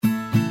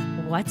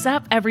What's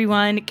up,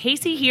 everyone?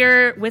 Casey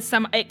here with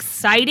some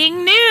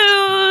exciting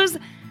news.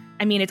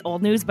 I mean, it's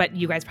old news, but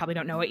you guys probably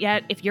don't know it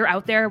yet. If you're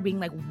out there being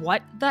like,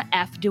 what the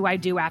F do I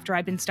do after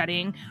I've been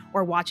studying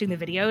or watching the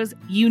videos?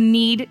 You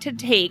need to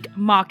take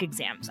mock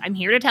exams. I'm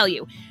here to tell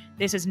you,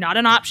 this is not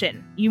an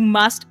option. You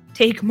must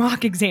take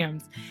mock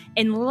exams.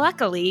 And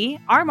luckily,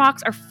 our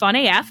mocks are fun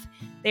AF.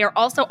 They are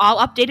also all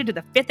updated to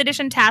the 5th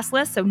edition task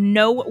list, so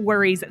no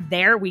worries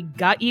there. We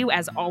got you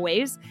as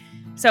always.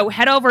 So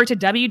head over to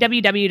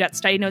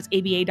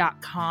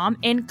www.studynotesaba.com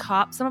and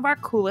cop some of our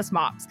coolest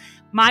mocks.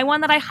 My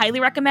one that I highly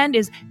recommend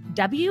is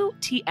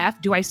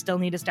WTF Do I Still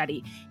Need to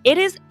Study? It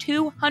is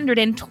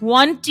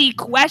 220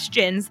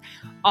 questions,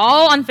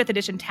 all on 5th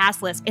edition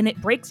task list, and it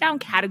breaks down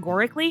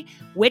categorically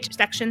which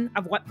section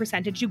of what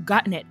percentage you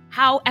got in it.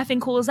 How effing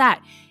cool is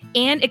that?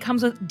 And it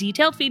comes with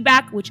detailed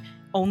feedback, which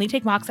only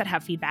take mocks that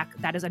have feedback.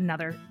 That is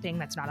another thing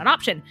that's not an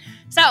option.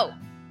 So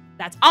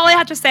that's all I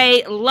have to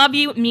say. Love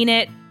you, mean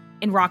it,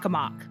 and rock a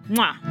mock.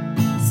 Mwah.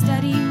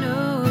 Study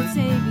notes,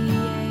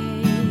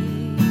 ABA,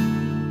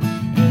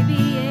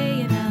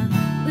 and a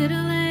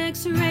little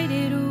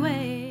X-rated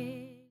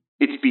away.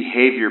 It's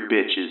behavior,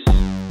 bitches.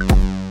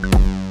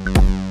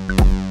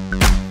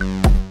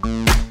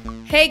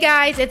 Hey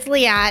guys, it's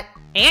Liat.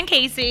 And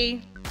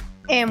Casey.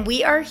 And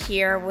we are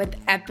here with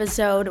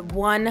episode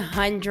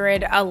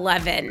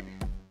 111.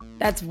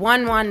 That's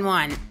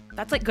 111.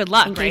 That's like good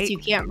luck, in right? case you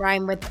can't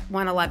rhyme with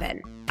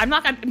 111. I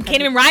can't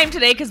even rhyme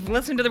today because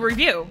listen to the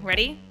review.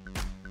 Ready?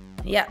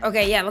 Yeah,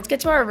 okay, yeah. Let's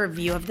get to our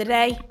review of the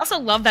day. I also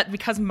love that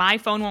because my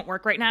phone won't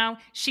work right now,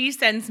 she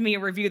sends me a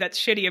review that's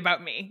shitty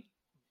about me.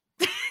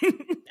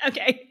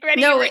 Okay,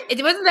 ready? No,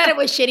 it wasn't that it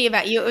was shitty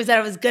about you. It was that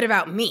it was good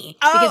about me.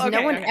 Because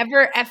no one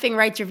ever effing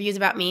writes reviews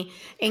about me.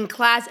 In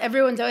class,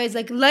 everyone's always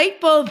like, light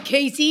bulb,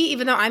 Casey,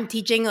 even though I'm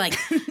teaching like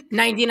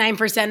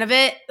 99% of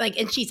it. Like,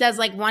 and she says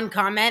like one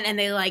comment and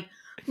they like,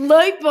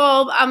 light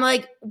bulb. I'm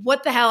like,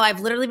 what the hell?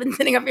 I've literally been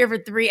sitting up here for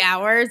 3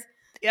 hours.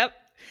 Yep.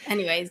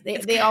 Anyways,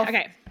 they all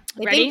okay.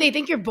 They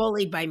think you're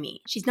bullied by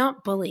me. She's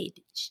not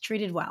bullied. She's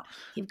treated well.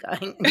 Keep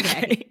going.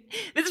 Okay.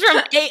 This is from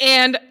A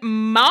and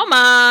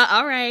Mama.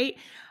 All right.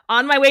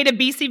 On my way to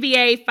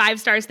BCBA, 5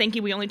 stars. Thank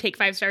you. We only take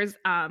 5 stars.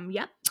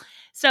 Yep.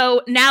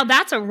 So now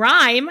that's a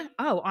rhyme.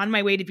 Oh, on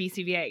my way to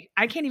BCBA.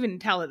 I can't even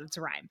tell that it's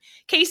a rhyme.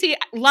 Casey,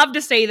 love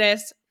to say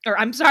this, or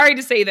I'm sorry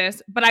to say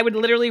this, but I would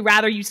literally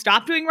rather you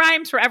stop doing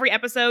rhymes for every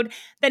episode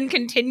than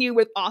continue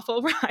with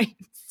awful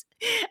rhymes.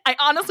 I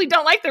honestly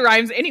don't like the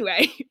rhymes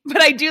anyway,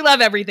 but I do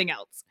love everything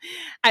else.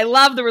 I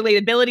love the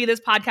relatability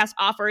this podcast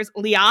offers.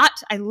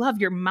 Liat, I love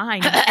your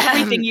mind,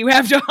 everything you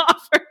have to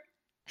offer.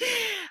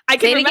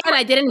 Say it again.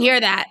 I didn't hear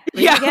that.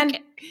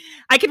 Okay.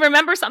 I can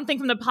remember something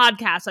from the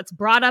podcast that's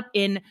brought up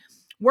in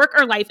work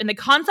or life, and the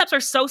concepts are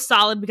so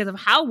solid because of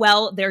how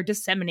well they're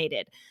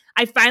disseminated.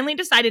 I finally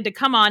decided to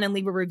come on and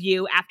leave a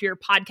review after your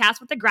podcast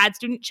with the grad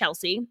student,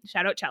 Chelsea.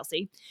 Shout out,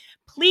 Chelsea.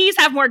 Please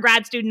have more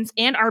grad students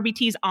and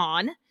RBTs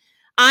on.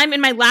 I'm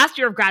in my last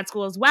year of grad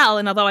school as well,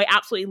 and although I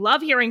absolutely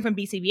love hearing from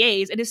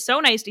BCBAs, it is so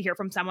nice to hear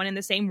from someone in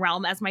the same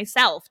realm as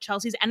myself.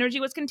 Chelsea's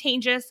energy was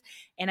contagious,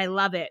 and I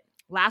love it.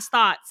 Last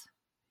thoughts.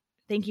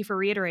 Thank you for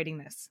reiterating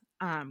this.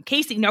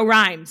 Casey, no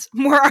rhymes.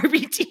 More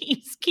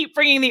RBTs. Keep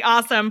bringing the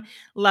awesome.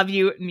 Love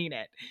you. Mean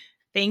it.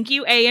 Thank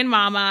you, A and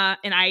Mama.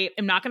 And I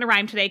am not going to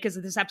rhyme today because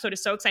this episode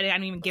is so exciting. I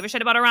don't even give a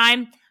shit about a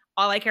rhyme.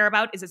 All I care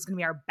about is it's going to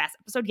be our best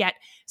episode yet.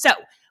 So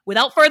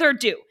without further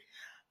ado,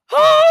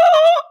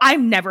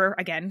 I'm never,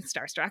 again,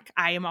 starstruck.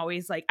 I am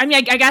always like,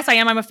 I guess I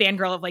am. I'm a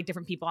fangirl of like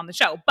different people on the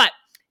show. But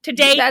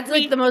today, that's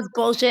like the most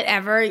bullshit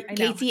ever.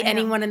 Casey,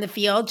 anyone in the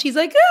field, she's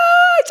like,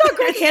 I talk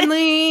Greg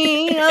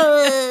Henley.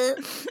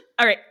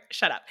 All right,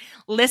 shut up.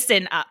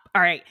 Listen up.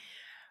 All right.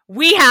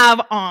 We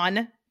have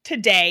on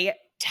today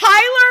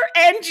Tyler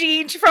and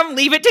Jeej from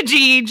Leave It to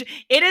Jeej.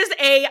 It is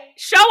a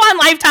show on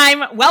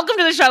Lifetime. Welcome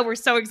to the show. We're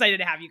so excited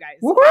to have you guys.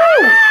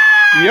 Woohoo!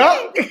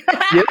 Yep.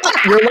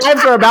 Your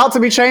lives are about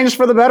to be changed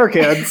for the better,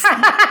 kids.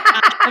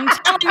 I'm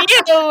telling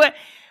you,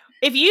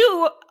 if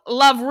you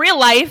love real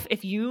life,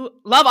 if you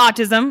love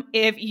autism,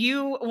 if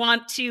you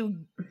want to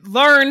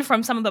learn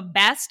from some of the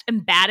best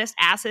and baddest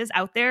asses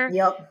out there,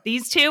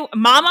 these two,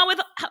 Mama with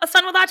a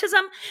son with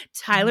autism,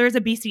 Tyler is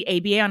a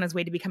BCABA on his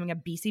way to becoming a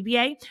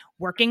BCBA,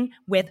 working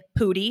with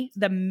Pootie,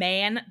 the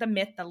man, the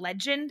myth, the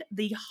legend,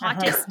 the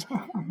hottest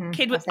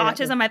kid with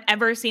autism I've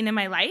ever seen in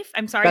my life.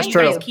 I'm sorry, That's you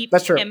true. guys keep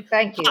That's true. him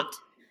Thank you. hot.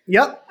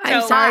 Yep.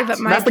 I'm sorry, but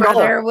my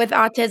brother with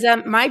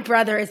autism, my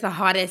brother is the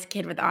hottest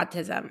kid with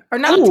autism. Or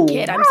not a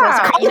kid, I'm so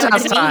sorry. You know, to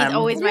me, he's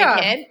always my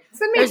kid.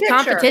 Send me There's a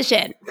picture.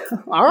 competition.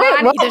 All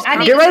right. Well,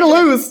 get ready to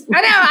lose.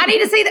 I know. I need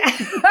to see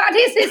that. I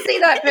need to see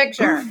that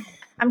picture.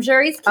 I'm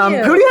sure he's cute.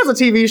 Pootie has a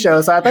TV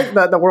show, so I think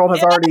that the world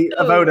has already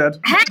voted.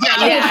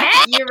 Yeah,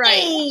 you're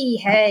right.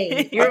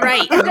 Hey, you're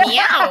right.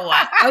 Meow.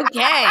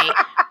 Okay.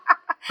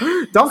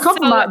 Don't come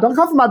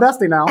for my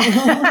bestie now.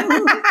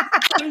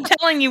 I'm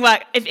telling you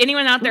what, if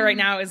anyone out there right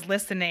now is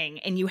listening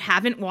and you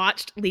haven't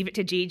watched Leave It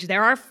to Jeej,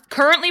 there are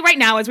currently right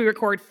now as we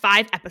record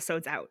 5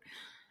 episodes out.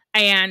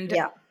 And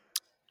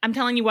I'm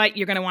telling you what,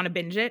 you're going to want to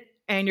binge it.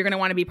 and you're going to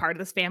want to be part of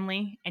this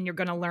family, and you're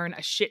going to learn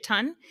a shit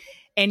ton,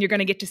 and you're going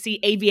to get to see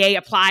ABA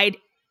applied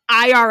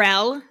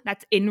IRL,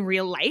 that's in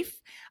real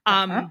life,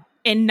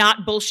 and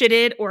not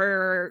bullshitted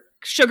or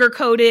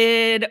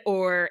sugar-coated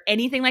or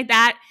anything like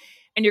that.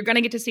 And you're going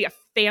to get to see a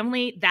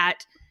family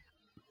that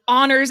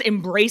honors,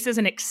 embraces,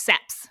 and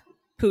accepts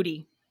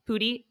Pootie.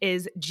 Pootie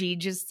is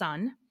Gigi's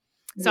son.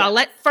 So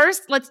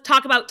let's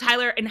talk about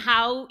Tyler and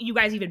how you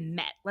guys even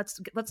met.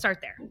 Let's start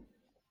there.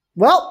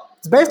 Well,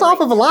 it's based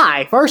off of a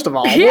lie, first of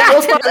all.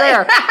 We'll start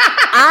there.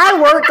 I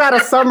worked at a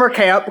summer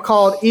camp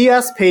called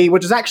ESP,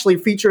 which is actually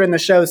featured in the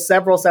show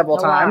several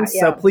times.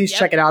 So please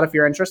check it out if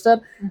you're interested.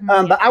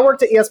 But I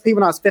worked at ESP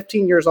when I was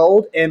 15 years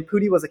old, and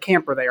Pootie was a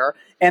camper there.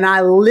 And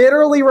I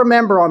literally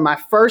remember on my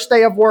first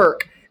day of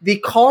work, the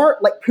car,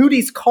 like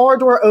Pootie's car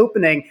door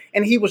opening,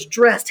 and he was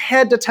dressed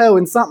head to toe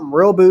in something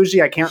real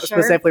bougie. I can't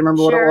specifically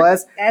remember what it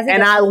was.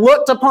 And I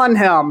looked upon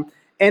him,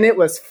 and it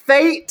was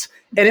fate.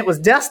 And it was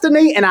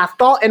destiny, and I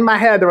thought in my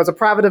head there was a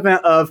private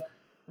event of,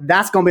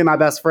 that's going to be my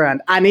best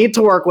friend. I need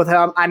to work with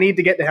him. I need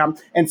to get to him.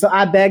 And so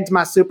I begged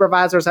my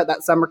supervisors at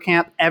that summer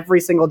camp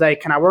every single day,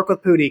 can I work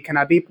with Pootie? Can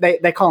I be,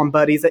 they call them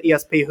buddies at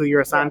ESP who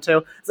you're assigned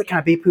to. It's like, can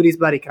I be Pootie's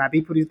buddy? Can I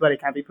be Pootie's buddy?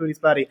 Can I be Pootie's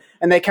buddy?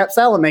 And they kept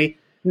telling me,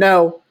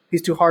 no,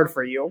 he's too hard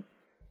for you.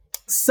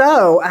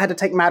 So I had to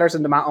take matters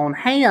into my own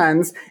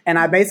hands, and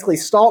I basically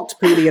stalked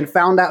Pootie and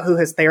found out who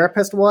his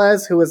therapist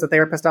was, who was the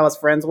therapist I was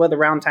friends with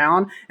around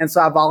town. And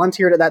so I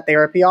volunteered at that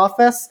therapy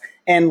office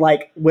and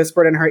like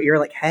whispered in her ear,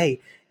 like,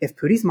 hey, if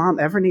Pootie's mom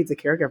ever needs a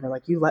caregiver,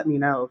 like, you let me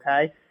know,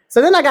 okay?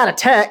 So then I got a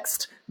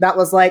text that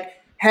was like,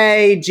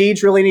 hey,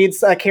 Gigi really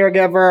needs a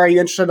caregiver. Are you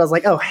interested? I was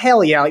like, oh,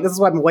 hell yeah. Like, this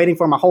is what I've been waiting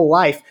for my whole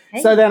life.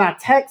 Hey. So then I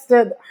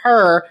texted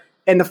her,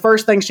 and the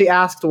first thing she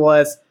asked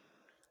was,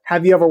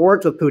 have you ever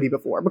worked with Pootie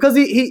before? Because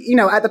he, you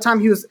know, at the time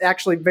he was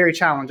actually very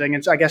challenging,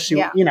 and I guess she,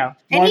 you know,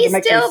 and he's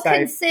still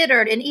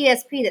considered an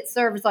ESP that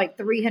serves like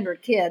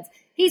 300 kids.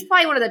 He's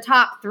probably one of the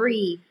top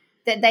 3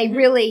 that they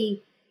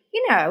really,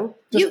 you know,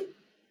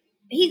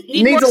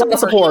 he needs a lot of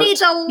support. He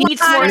needs a lot of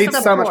support. He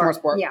needs so much more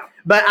support. Yeah.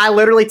 But I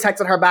literally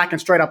texted her back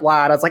and straight up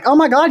lied. I was like, oh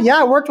my God, yeah,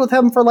 I worked with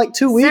him for like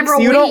 2 weeks. Several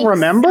you weeks. Don't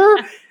remember?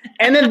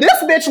 And then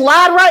this bitch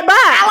lied right back.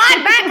 I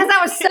lied back because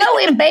I was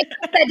so embarrassed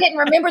that I didn't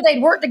remember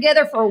they'd worked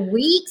together for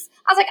weeks.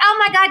 I was like,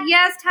 oh my God,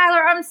 yes,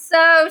 Tyler, I'm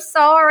so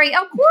sorry.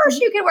 Of course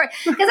you can work.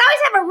 Because I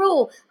always have a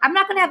rule. I'm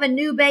not going to have a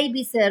new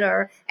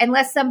babysitter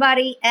unless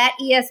somebody at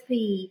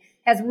ESP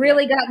has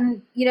really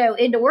gotten, you know,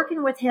 into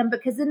working with him,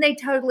 because then they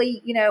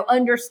totally, you know,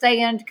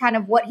 understand kind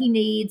of what he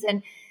needs.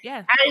 And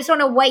I just don't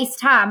want to waste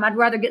time. I'd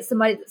rather get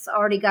somebody that's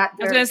already got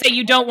their... I was going to say,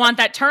 you don't want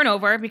that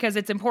turnover because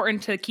it's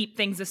important to keep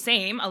things the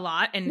same a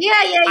lot. And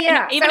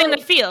even so, in the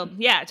field.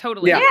 Yeah,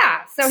 totally.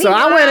 Yeah. So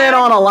I went in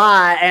on a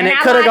lie, and it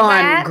could have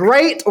gone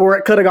great or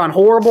it could have gone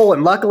horrible.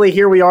 And luckily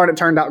here we are, and it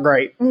turned out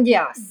great.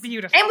 Yes.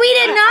 Beautiful. And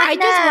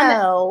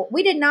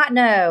we did not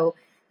know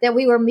that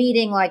we were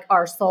meeting like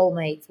our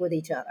soulmates with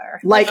each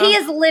other. Like he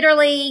is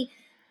literally,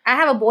 I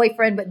have a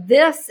boyfriend, but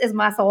this is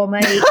my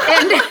soulmate.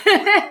 And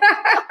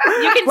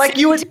you can like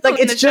you would like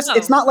it's just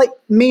it's not like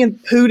me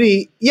and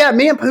Pootie. Yeah,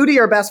 me and Pootie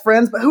are best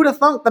friends, but who'd have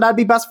thunk that I'd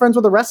be best friends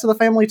with the rest of the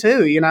family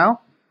too, you know?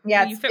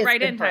 Yeah, you fit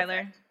right in,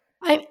 Tyler.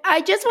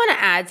 I just want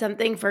to add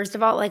something. First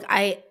of all, like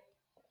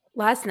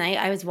last night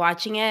I was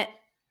watching it,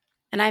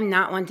 and I'm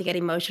not one to get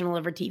emotional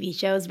over TV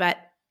shows, but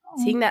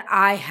seeing that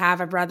I have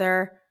a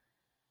brother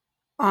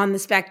on the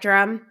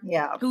spectrum.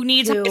 Yeah. Who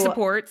needs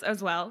supports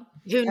as well.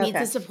 Who needs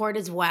the support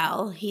as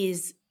well.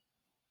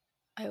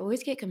 I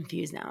always get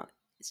confused now.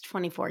 It's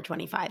 24,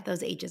 25.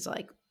 Those ages are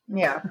like,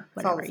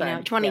 whatever, you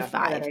know,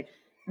 25.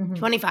 Yeah,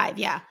 25,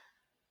 yeah.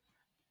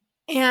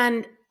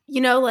 And,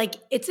 you know, like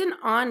it's an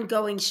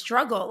ongoing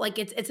struggle. Like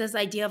it's this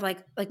idea of like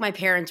my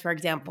parents, for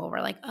example,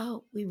 were like,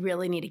 oh, we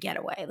really need to get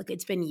away. Like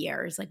it's been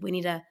years. Like we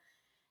need to,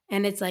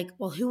 and it's like,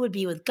 well, who would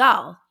be with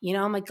Gull? You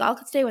know, I'm like, Gull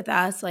could stay with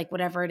us, like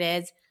whatever it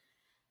is.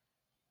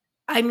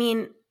 I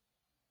mean,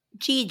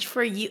 Gigi,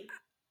 for you,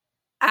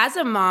 as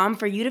a mom,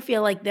 for you to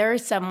feel like there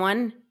is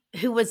someone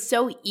who was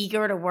so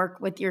eager to work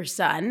with your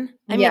son.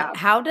 I mean,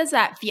 how does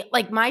that feel?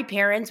 Like my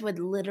parents would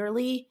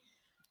literally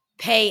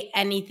pay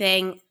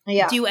anything,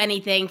 do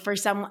anything for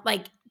someone,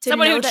 like to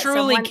someone know who that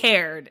truly someone,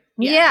 cared.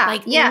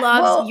 Like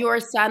loves your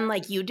son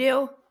like you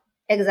do.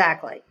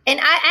 Exactly. And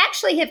I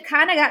actually have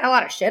kind of gotten a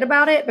lot of shit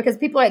about it because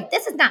people are like,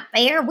 this is not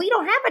fair. We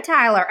don't have a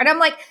Tyler. And I'm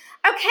like,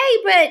 okay,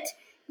 but...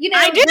 You know,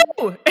 I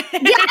do.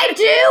 I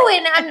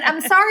do, and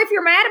I'm sorry if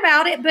you're mad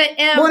about it, but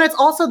well, and it's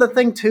also the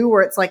thing too,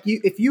 where it's like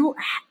if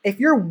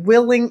you're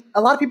willing,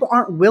 a lot of people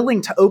aren't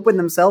willing to open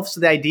themselves to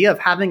the idea of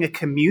having a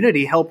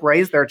community help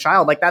raise their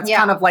child. Like that's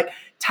kind of like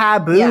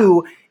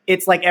taboo. Yeah.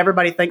 It's like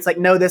everybody thinks like,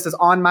 no, this is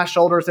on my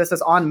shoulders, this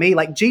is on me.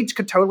 Like Gigi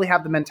could totally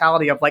have the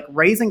mentality of like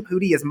raising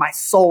Pootie is my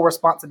sole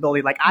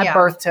responsibility. Like I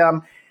birthed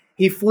him,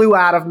 he flew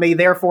out of me,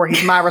 therefore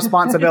he's my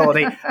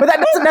responsibility. But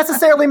that doesn't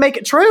necessarily make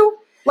it true.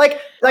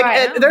 Like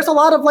there's a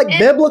lot of like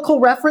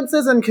biblical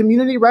references and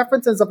community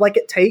references of like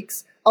it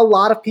takes a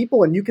lot of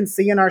people, and you can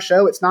see in our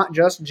show it's not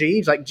just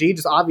Gigi. Like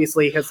Gigi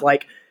obviously has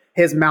like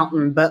his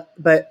mountain,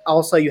 but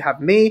also you have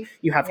me,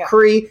 you have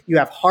Cree, you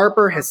have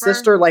Harper, his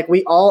sister. Like,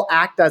 we all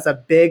act as a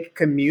big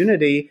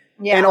community,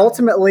 and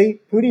ultimately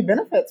Pootie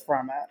benefits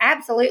from it.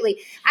 Absolutely.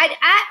 I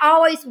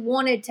always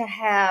wanted to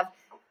have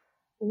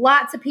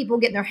lots of people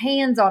getting their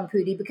hands on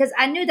Pootie because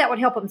I knew that would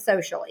help him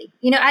socially.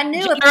 You know, I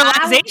knew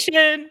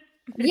generalization.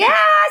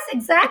 Yes,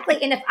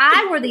 exactly. And if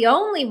I were the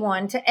only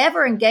one to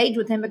ever engage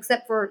with him,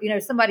 except for, you know,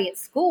 somebody at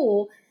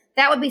school,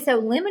 that would be so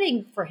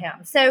limiting for him.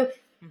 So,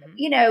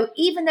 you know,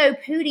 even though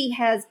Pootie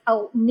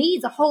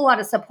needs a whole lot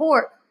of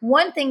support,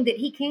 one thing that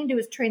he can do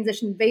is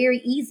transition very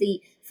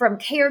easy from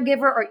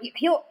caregiver, or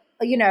he'll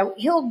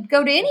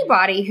go to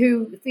anybody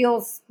who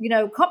feels, you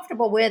know,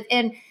 comfortable with.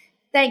 And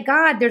thank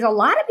God there's a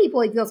lot of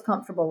people he feels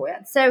comfortable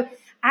with. So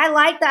I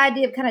like the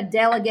idea of kind of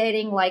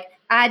delegating, like,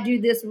 I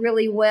do this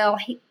really well.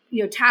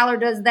 Tyler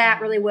does that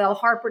really well.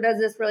 Harper does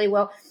this really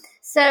well.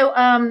 So,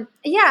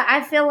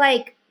 I feel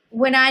like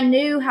when I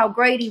knew how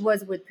great he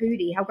was with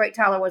Pootie, how great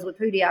Tyler was with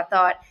Pootie, I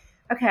thought,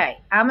 okay,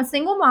 I'm a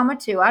single mama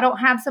too. I don't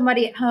have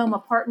somebody at home, a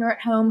partner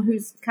at home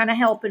who's kind of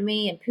helping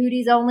me. And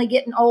Pootie's only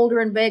getting older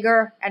and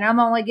bigger, and I'm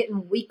only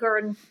getting weaker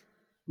and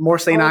more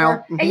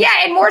senile. Yeah,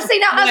 and more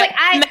senile.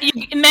 I was like,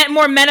 you meant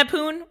more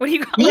menopoon? What do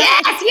you call it?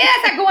 Yes.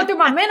 I'm going through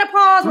my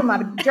menopause with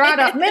my dried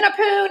up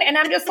menopoon, and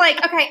I'm just like,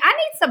 okay, I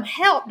need some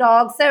help,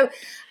 dog. So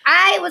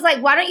I was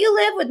like, why don't you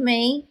live with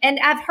me? And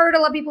I've heard a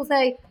lot of people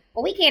say,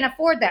 well, we can't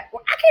afford that.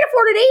 Well, I can't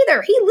afford it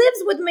either. He lives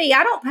with me.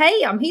 I don't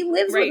pay him. He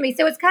lives with me.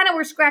 So it's kind of,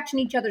 we're scratching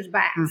each other's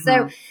back.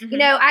 So, you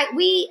know,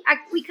 we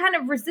kind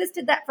of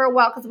resisted that for a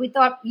while because we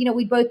thought, you know,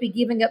 we'd both be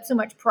giving up so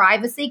much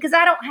privacy because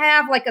I don't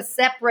have like a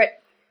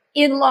separate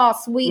in-law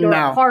suite or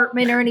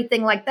apartment or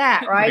anything like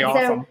that. Right.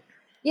 Awesome.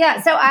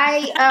 So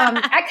I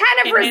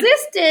kind of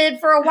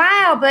resisted for a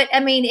while, but I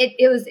mean,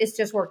 it's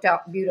just worked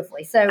out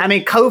beautifully. So, I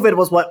mean, COVID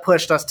was what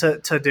pushed us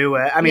to do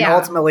it. I mean,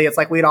 ultimately it's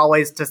like, we'd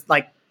always just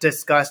like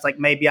discussed, like,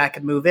 maybe I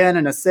could move in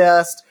and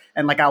assist.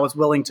 And like, I was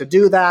willing to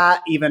do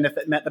that, even if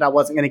it meant that I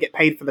wasn't going to get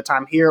paid for the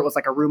time here. It was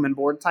like a room and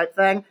board type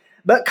thing.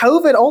 But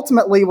COVID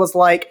ultimately was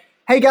like,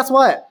 hey, guess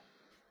what?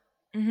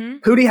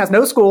 Pootie has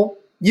no school.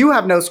 You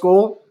have no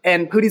school,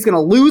 and Pootie's going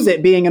to lose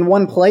it being in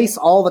one place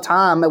all the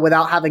time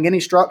without having any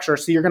structure.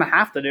 So you're going to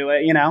have to do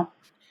it, you know?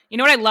 You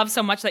know what I love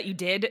so much that you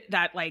did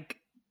that, like,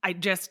 I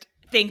just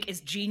think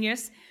is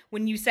genius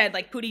when you said,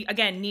 like, Pootie,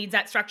 again, needs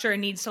that structure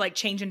and needs to, like,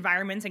 change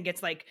environments and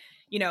gets, like,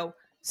 you know,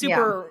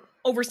 super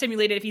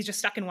overstimulated if he's just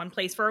stuck in one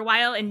place for a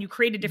while. And you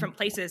created different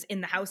places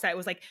in the house that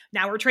was like,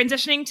 now we're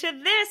transitioning to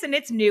this and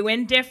it's new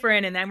and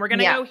different. And then we're going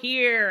to go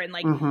here. And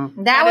like,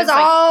 that was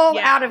all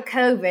out of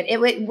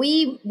COVID.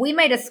 We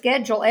made a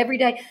schedule every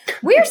day.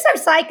 We're so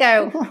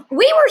psycho.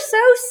 We were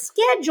so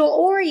schedule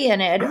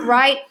oriented,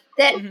 right?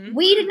 That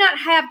we did not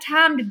have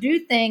time to do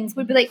things.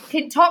 We'd be like,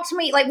 can talk to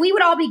me. Like, we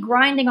would all be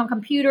grinding on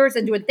computers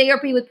and doing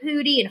therapy with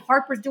Pootie, and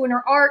Harper's doing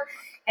her art.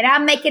 And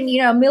I'm making,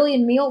 you know, 1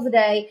 million meals a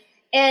day.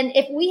 And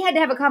if we had to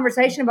have a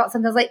conversation about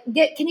something, I was like,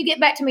 can you get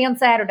back to me on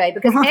Saturday?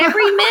 Because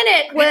every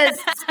minute was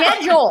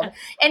scheduled.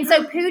 And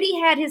so Pootie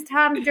had his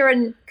time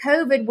during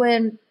COVID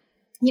when,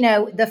 you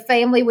know, the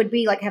family would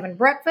be like having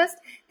breakfast.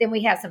 Then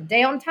we had some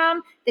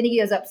downtime. Then he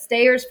goes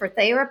upstairs for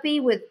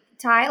therapy with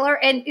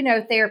Tyler. And, you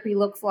know, therapy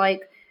looks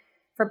like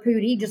for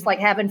Pootie, just like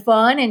having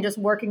fun and just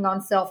working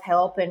on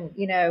self-help and,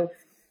 you know,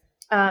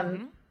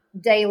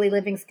 daily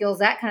living skills,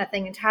 that kind of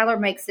thing. And Tyler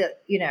makes it,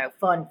 you know,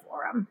 fun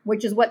for him,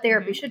 which is what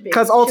therapy should be.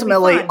 Because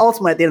ultimately, at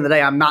the end of the day,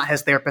 I'm not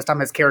his therapist, I'm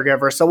his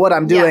caregiver. So what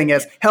I'm doing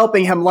is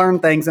helping him learn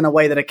things in a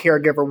way that a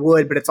caregiver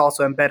would, but it's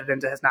also embedded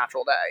into his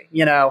natural day.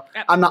 You know,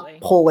 I'm not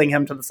pulling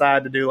him to the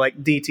side to do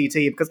like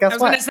DTT, because guess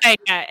what? I was going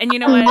to say, and you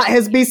know what? I'm not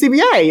his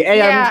BCBA.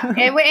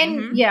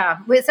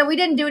 And, so we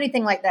didn't do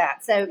anything like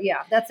that. So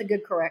yeah, that's a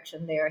good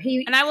correction there.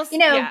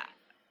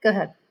 Go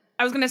ahead.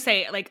 I was going to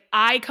say, like,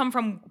 I come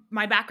from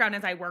my background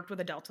as I worked with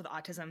adults with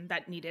autism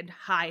that needed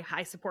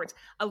high supports.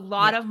 A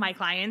lot of my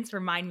clients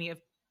remind me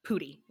of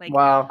Pootie. Like,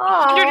 wow.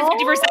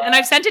 150%. And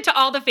I've sent it to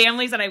all the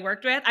families that I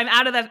worked with. I'm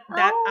out of that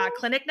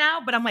clinic now,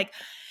 but I'm like,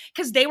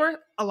 because they were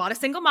a lot of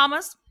single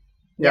mamas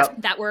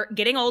that were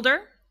getting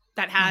older,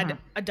 that had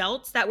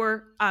adults that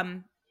were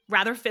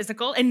rather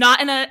physical and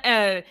not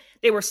in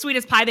they were sweet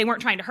as pie. They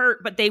weren't trying to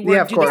hurt, but they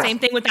would do the same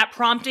thing with that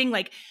prompting.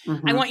 Like,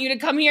 I want you to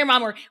come here,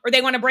 mom, or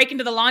they want to break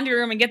into the laundry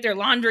room and get their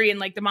laundry.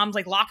 And like the mom's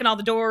like locking all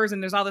the doors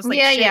and there's all this like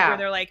shit where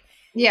they're like,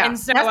 and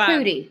so, that's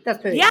Pootie.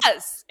 That's Pootie.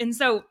 Yes. And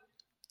so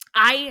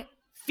I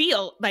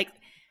feel like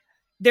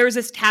there's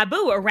this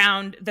taboo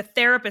around the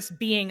therapist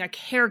being a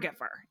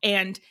caregiver.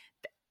 And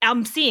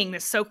I'm seeing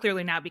this so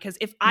clearly now, because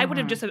if I would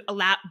have just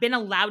been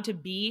allowed to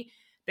be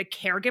the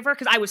caregiver,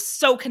 because I was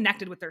so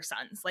connected with their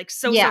sons, like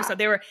so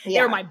they were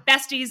my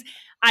besties.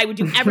 I would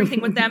do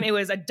everything with them. It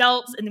was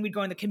adults, and then we'd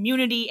go in the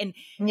community, and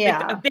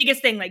like, the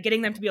biggest thing, like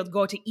getting them to be able to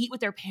go to eat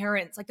with their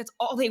parents, like that's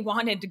all they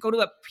wanted, to go to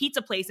a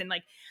pizza place. And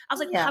like I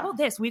was like, how about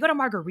this? We go to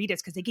Margaritas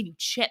because they give you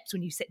chips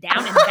when you sit down,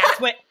 and that's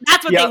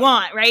what they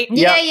want, right?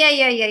 Yeah.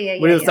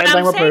 We do the same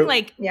thing with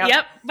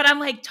Pootie. But I'm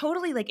like,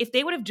 totally, like if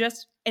they would have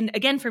just and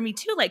again, for me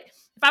too, like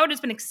if I would have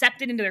just been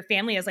accepted into their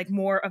family as like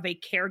more of a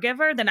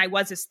caregiver than I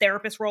was this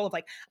therapist role of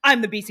like,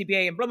 I'm the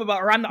BCBA and blah, blah, blah,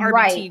 or I'm the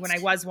RBT when I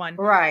was one,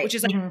 which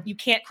is like, you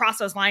can't cross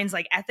those lines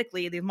like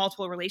ethically, they have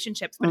multiple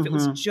relationships. But if it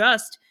was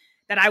just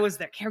that I was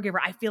their caregiver,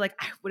 I feel like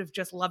I would have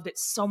just loved it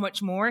so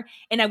much more.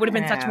 And I would have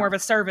been such more of a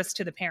service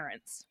to the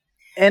parents.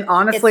 And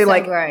honestly,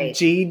 like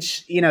Gigi,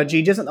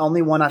 Gigi isn't the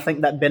only one I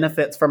think that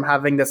benefits from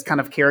having this kind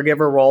of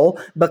caregiver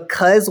role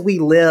because we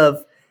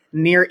live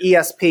near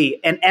ESP,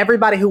 and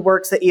everybody who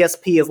works at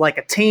ESP is like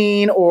a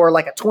teen or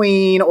like a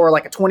tween or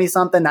like a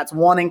 20-something that's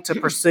wanting to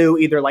pursue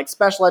either like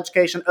special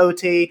education,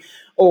 OT,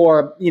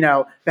 or,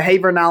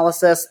 behavior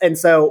analysis. And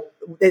so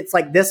it's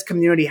like this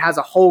community has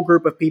a whole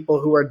group of people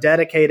who are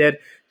dedicated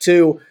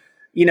to,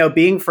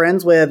 being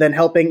friends with and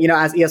helping,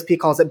 as ESP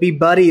calls it, be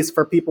buddies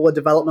for people with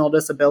developmental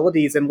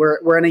disabilities. And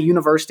we're in a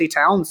university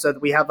town, so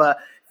we have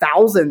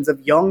thousands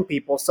of young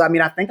people. So, I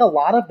mean, I think a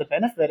lot of the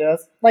benefit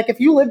is, like, if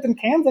you lived in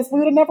Kansas, we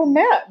would have never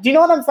met. Do you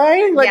know what I'm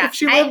saying? Like, if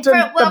she lived in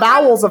the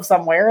bowels of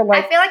somewhere.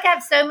 Like, I feel like I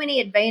have so many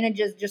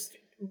advantages just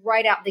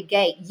right out the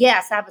gate.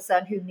 Yes, I have a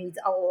son who needs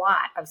a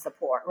lot of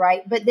support,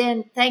 right? But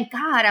then, thank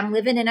God, I'm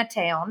living in a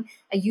town,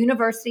 a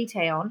university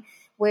town,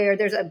 where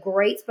there's a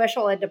great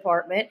special ed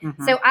department.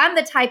 So I'm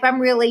the type, I'm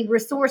really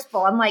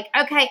resourceful. I'm like,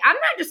 okay, I'm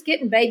not just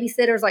getting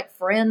babysitters like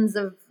friends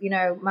of,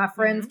 my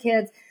friends'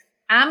 kids.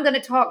 I'm going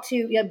to talk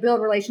to,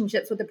 build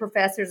relationships with the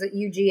professors at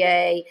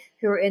UGA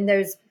who are in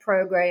those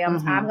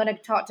programs. I'm going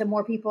to talk to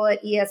more people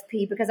at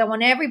ESP because I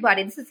want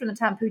everybody, this is from the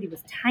time Pootie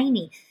was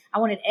tiny, I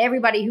wanted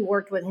everybody who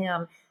worked with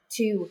him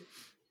to,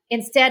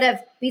 instead of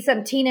be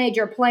some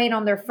teenager playing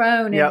on their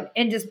phone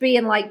and just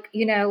being like,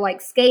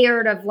 like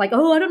scared of like,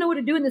 oh, I don't know what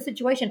to do in this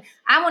situation.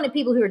 I wanted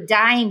people who are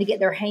dying to get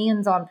their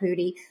hands on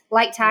Pootie,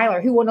 like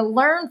Tyler, who want to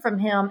learn from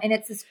him. And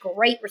it's this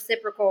great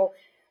reciprocal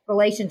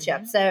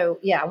relationship. So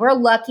yeah, we're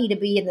lucky to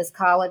be in this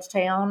college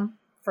town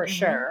for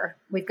sure.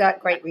 We've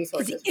got great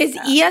resources. Is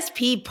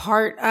ESP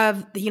part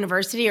of the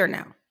university or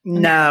no?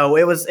 No,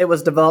 it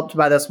was developed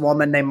by this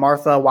woman named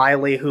Martha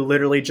Wiley, who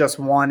literally just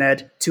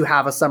wanted to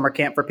have a summer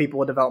camp for people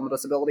with developmental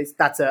disabilities.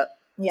 That's it.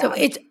 Yeah. So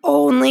it's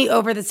only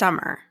over the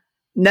summer.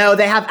 No,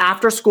 they have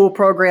after school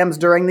programs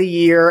during the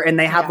year, and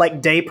they have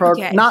like day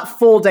programs, not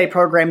full day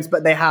programs,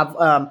 but they have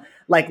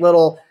like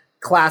little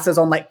classes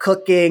on like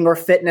cooking or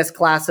fitness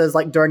classes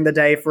like during the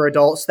day for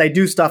adults. They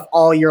do stuff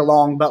all year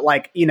long, but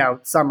like,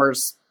 summer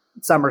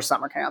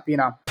camp,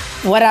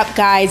 What up,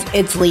 guys?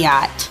 It's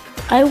Liat.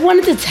 I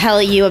wanted to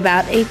tell you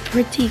about a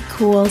pretty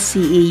cool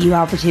CEU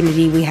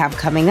opportunity we have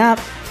coming up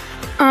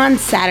on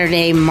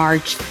Saturday,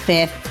 March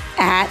 5th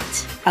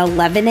at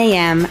 11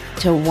 a.m.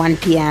 to 1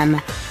 p.m.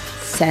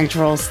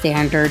 Central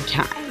Standard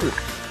Time.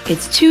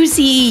 It's 2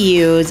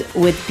 CEUs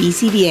with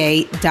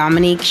BCBA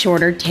Dominique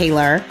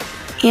Shorter-Taylor,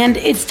 and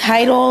it's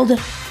titled,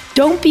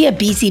 Don't Be a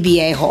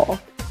BCBA Hole,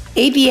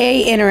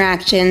 ABA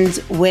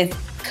Interactions with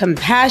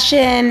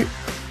Compassion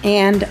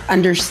and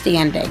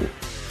Understanding.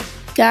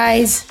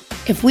 Guys,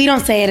 if we don't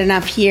say it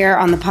enough here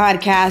on the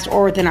podcast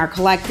or within our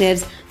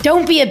collectives,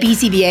 don't be a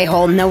BCBA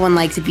hole. No one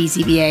likes a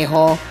BCBA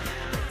hole.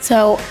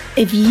 So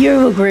if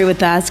you agree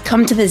with us,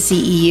 come to the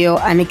CEU.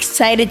 I'm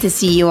excited to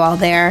see you all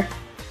there.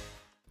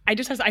 I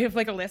have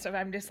like a list of,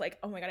 I'm just like,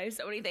 oh my God, I have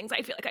so many things.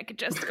 I feel like I could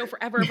just go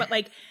forever. But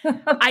like,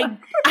 I'm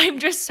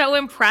just so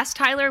impressed,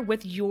 Tyler,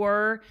 with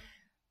your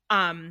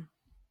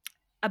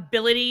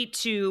ability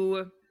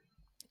to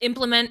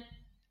implement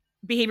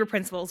behavior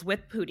principles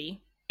with Pootie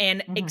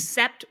and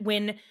accept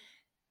when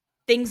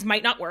things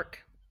might not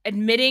work,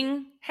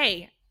 admitting,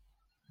 hey,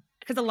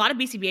 because a lot of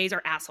BCBAs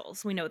are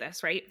assholes. We know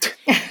this, right?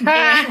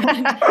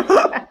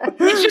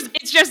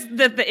 it's just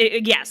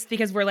yes,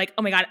 because we're like,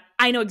 oh my God,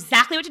 I know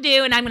exactly what to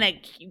do, and I'm gonna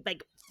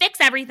like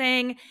fix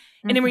everything.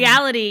 And in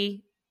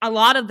reality, a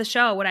lot of the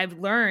show, what I've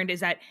learned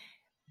is that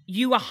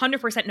you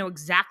 100% know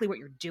exactly what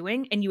you're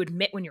doing, and you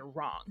admit when you're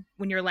wrong.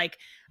 When you're like,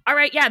 all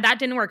right, yeah, that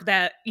didn't work.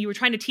 That you were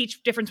trying to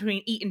teach difference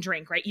between eat and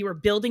drink, right? You were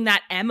building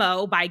that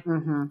MO by,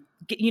 and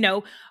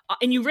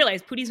you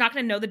realize Pootie's not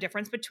going to know the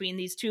difference between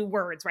these two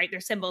words, right? They're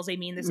symbols. They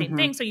mean the same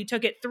thing. So you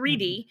took it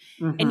 3D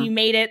and you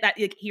made it that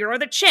like, here are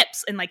the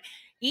chips and like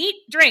eat,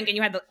 drink. And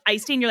you had the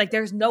iced tea and you're like,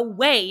 there's no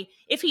way.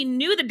 If he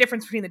knew the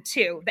difference between the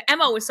two, the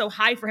MO was so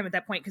high for him at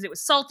that point because it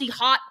was salty,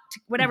 hot,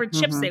 whatever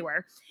chips they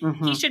were.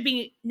 He should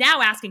be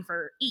now asking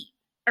for eat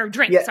or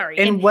drink. Yeah, sorry.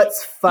 And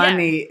what's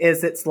funny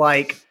is it's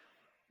like,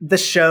 the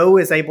show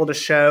is able to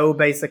show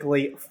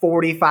basically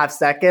 45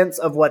 seconds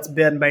of what's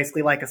been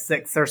basically like a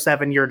 6 or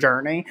 7 year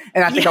journey.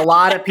 And I think a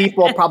lot of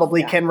people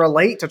probably can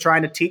relate to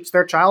trying to teach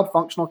their child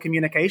functional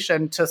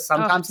communication to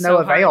sometimes no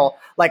avail.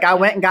 Like I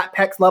went and got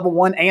PECS level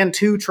 1 and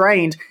 2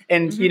 trained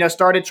and,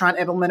 started trying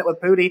to implement it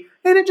with Pootie.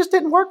 and it just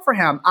didn't work for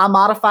him. I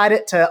modified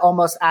it to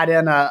almost add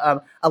in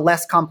a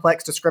less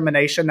complex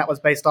discrimination that was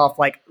based off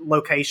like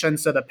location,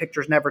 so the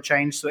pictures never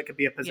changed, so it could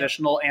be a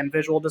positional and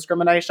visual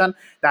discrimination.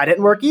 That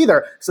didn't work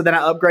either. So then I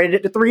upgraded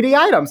it to 3D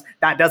items.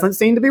 That doesn't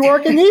seem to be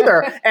working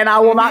either. And I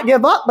will not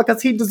give up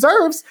because he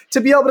deserves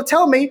to be able to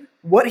tell me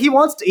what he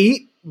wants to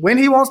eat, when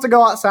he wants to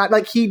go outside.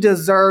 Like, he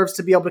deserves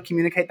to be able to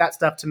communicate that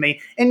stuff to me.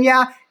 And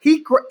yeah,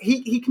 he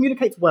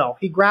communicates well.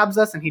 He grabs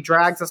us and he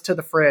drags us to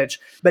the fridge.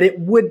 But it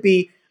would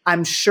be,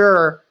 I'm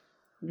sure,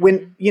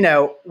 when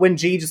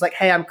G just like,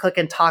 hey, I'm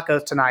cooking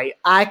tacos tonight,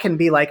 I can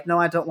be like, no,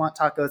 I don't want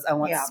tacos. I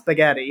want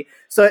spaghetti.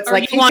 So it's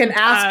like he can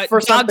ask for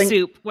dog something.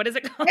 soup. What is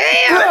it called?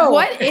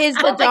 What is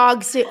the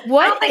dog soup?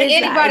 What I don't think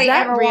is anybody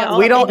that? ever wants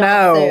We don't dog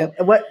know.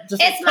 soup. What?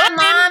 Just It's my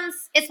mom's.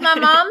 It's my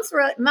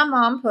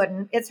mom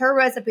pudding. It's her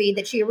recipe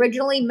that she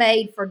originally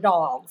made for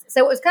dogs.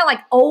 So it was kind of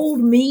like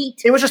old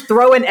meat. It was just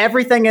throwing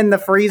everything in the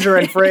freezer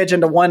and fridge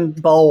into one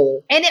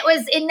bowl. And it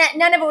was in that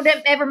none of it would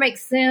ever make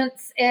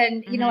sense.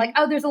 And you know, like,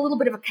 oh, there's a little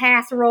bit of a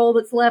casserole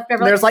that's left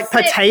over. There's like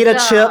potato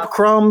chip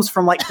crumbs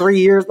from like 3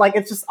 years. Like,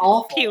 it's just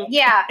awful. Cute.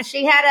 Yeah,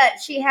 she had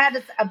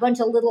a bunch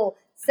of little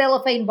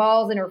cellophane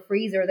balls in her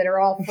freezer that are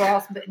all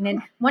frostbitten.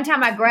 And one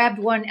time I grabbed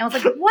one and I was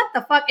like, what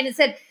the fuck? And it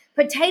said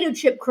potato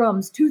chip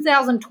crumbs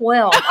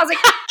 2012. I was like,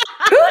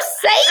 who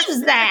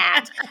saves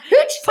that? Who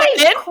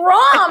saves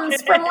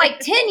crumbs from like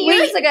 10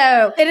 years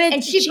ago?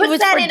 And she puts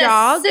that in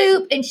dogs? A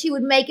soup and she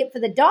would make it for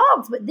the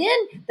dogs. But then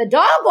the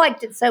dog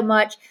liked it so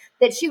much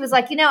that she was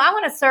like, I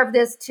want to serve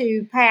this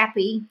to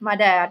Pappy, my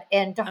dad,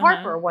 and to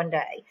Harper one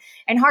day.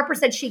 And Harper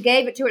said she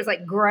gave it to her. It was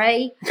like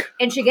gray.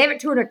 And she gave it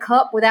to her in a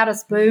cup without a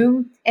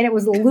spoon. And it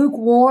was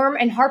lukewarm.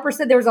 And Harper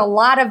said there was a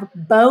lot of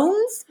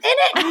bones in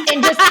it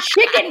and just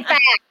chicken fat.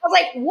 I was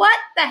like, what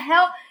the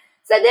hell?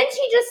 So then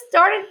she just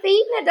started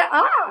feeding it to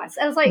us.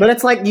 I was like, but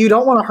it's like, you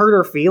don't want to hurt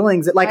her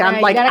feelings. Like,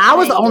 I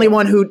was the only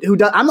one who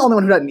does. I'm the only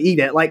one who doesn't eat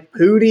it. Like,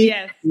 Pootie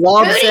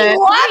loves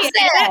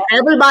it.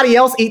 Everybody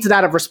else eats it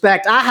out of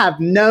respect. I have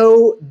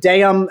no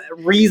damn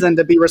reason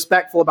to be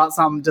respectful about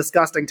some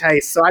disgusting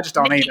taste, so I just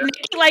don't eat it.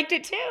 Nikki liked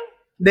it too.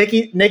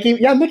 Nikki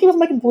was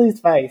making a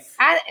pleased face.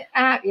 I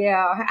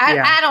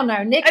don't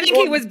know. Nikki, I think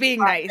he was being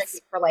nice.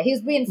 He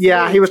was being sweet.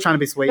 Yeah, he was trying to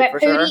be sweet, but for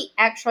Pootie sure.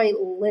 actually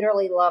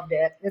literally loved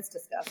it. It's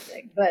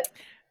disgusting, but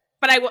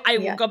I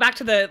will go back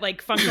to the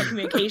like functional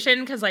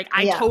communication, because like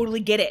I totally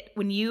get it.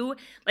 When you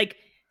like,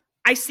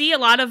 I see a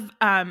lot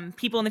of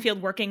people in the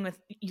field working with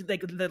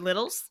like the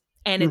littles.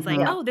 And it's like,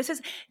 oh, this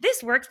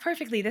works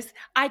perfectly. This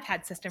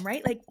iPad system,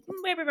 right? Like,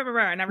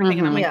 and everything.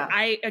 And I'm like,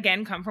 I,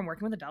 again, come from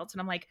working with adults.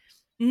 And I'm like,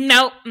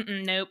 nope.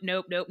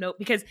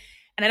 Because,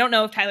 and I don't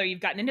know if, Tyler,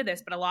 you've gotten into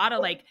this, but a lot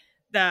of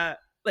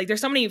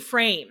there's so many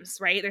frames,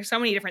 right? There's so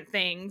many different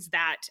things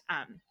that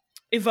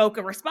evoke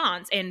a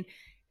response. And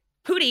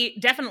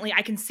Pootie, definitely,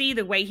 I can see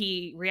the way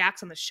he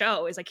reacts on the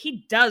show is like,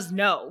 he does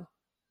know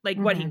like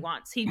what he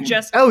wants. He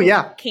just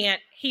can't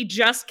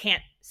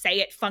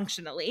say it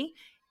functionally.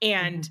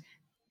 And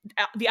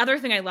the other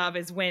thing I love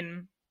is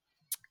when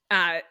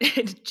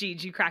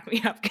Gigi, you crack me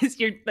up because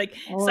you're like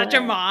such a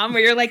mom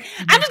where you're like,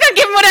 I'm just gonna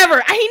give him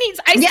whatever. He needs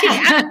iced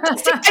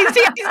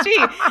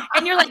tea.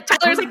 And you're like,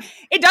 Tyler's like,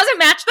 it doesn't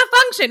match the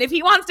function. If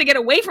he wants to get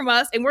away from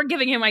us and we're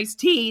giving him iced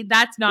tea,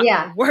 that's not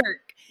gonna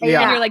work. And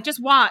you're like,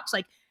 just watch.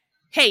 Like,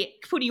 hey,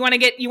 Pootie, you want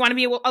to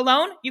be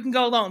alone? You can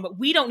go alone, but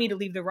we don't need to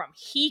leave the room.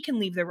 He can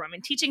leave the room,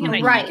 and teaching him that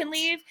he can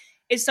leave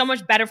is so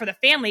much better for the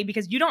family,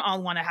 because you don't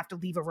all want to have to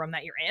leave a room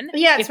that you're in.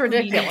 Yeah, it's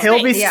ridiculous.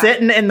 He'll be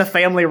sitting in the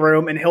family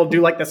room and he'll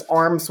do like this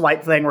arm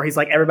swipe thing where he's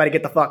like, everybody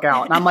get the fuck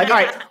out. And I'm like, all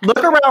right,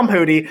 look around,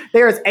 Pootie.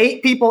 There's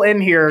 8 people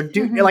in here.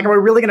 Like, are we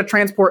really going to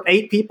transport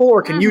 8 people,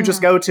 or can you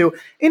just go to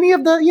any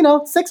of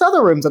the, 6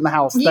 other rooms in the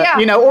house that,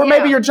 or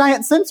maybe your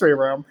giant sensory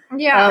room.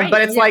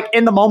 But it's like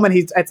in the moment,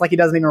 it's like he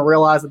doesn't even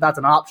realize that that's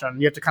an option.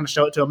 You have to kind of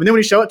show it to him. And then when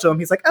you show it to him,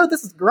 he's like, oh,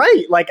 this is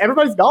great. Like,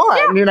 everybody's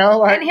gone,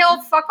 and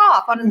he'll fuck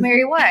off on his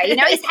merry way.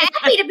 He's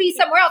happy to be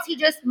somewhere else. He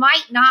just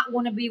might not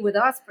want to be with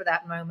us for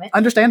that moment.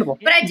 Understandable.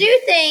 But I do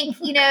think,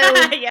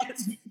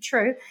 yes,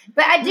 true.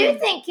 But I do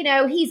think,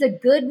 he's a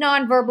good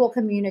nonverbal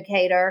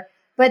communicator.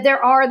 But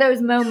there are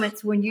those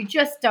moments when you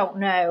just don't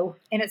know,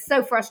 and it's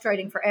so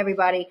frustrating for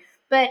everybody.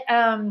 But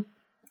and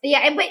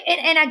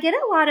I get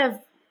a lot of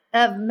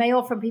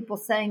mail from people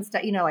saying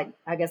stuff, like,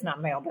 I guess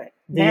not mail, but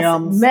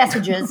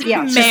messages.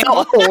 Yeah. She's so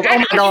old. Oh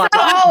my God.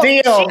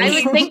 DMs. I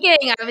was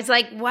thinking, I was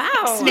like, wow.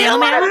 Snail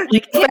mail?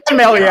 Snail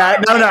mail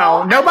yet.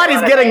 No.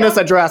 Nobody's getting this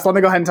address. Let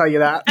me go ahead and tell you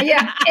that.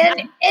 Yeah.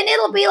 And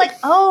it'll be like,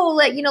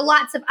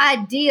 lots of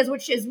ideas,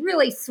 which is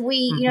really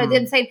sweet.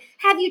 Them saying,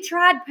 have you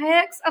tried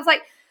PEX? I was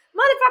like,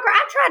 motherfucker,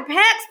 I've tried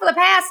PEX for the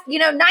past,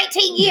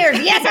 19 years.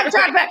 Yes, I've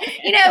tried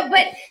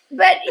PEX.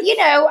 But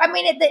I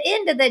mean, at the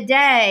end of the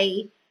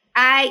day,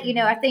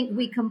 I think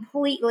we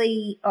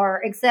completely are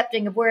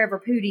accepting of wherever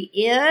Pootie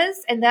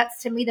is. And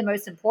that's, to me, the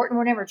most important.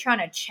 We're never trying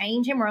to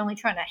change him. We're only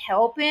trying to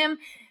help him.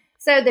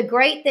 So the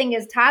great thing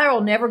is Tyler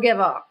will never give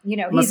up. He's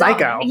a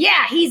psycho.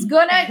 He's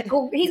gonna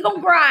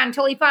grind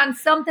until he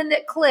finds something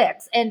that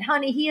clicks. And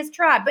honey, he has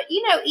tried. But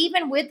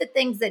even with the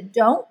things that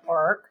don't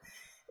work,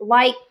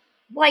 like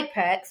like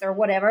Pecs or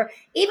whatever,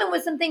 even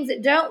with some things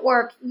that don't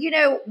work,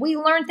 we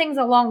learn things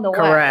along the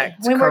way.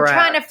 When we're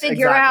trying to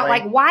figure out,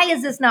 like, why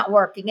is this not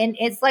working? And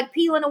it's like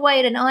peeling away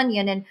at an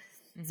onion. And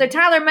so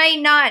Tyler may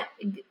not,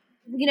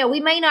 we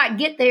may not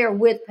get there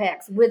with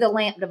Pecs, with a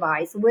lamp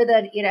device, with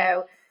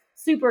a,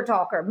 super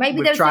talker.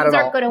 Maybe those things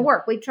aren't going to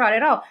work. We've tried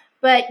it all.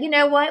 But you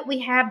know what? We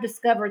have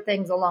discovered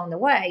things along the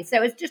way.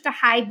 So it's just a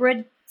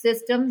hybrid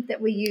system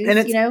that we use, and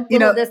it's,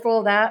 little this,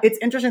 little that. It's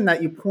interesting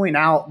that you point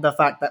out the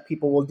fact that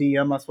people will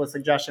DM us with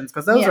suggestions,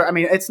 because those are,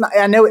 it's not,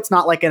 I know it's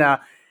not like in a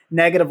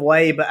negative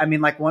way, but I mean,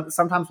 like,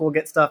 sometimes we'll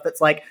get stuff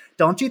that's like,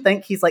 don't you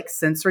think he's like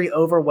sensory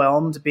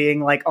overwhelmed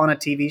being like on a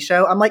TV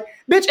show? I'm like,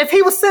 bitch, if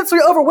he was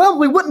sensory overwhelmed,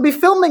 we wouldn't be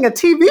filming a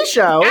TV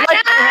show.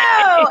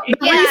 The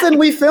reason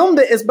we filmed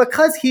it is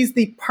because he's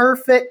the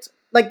perfect,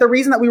 like, the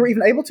reason that we were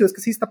even able to is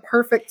because he's the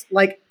perfect,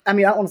 like, I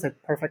don't want to say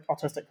perfect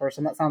autistic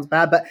person. That sounds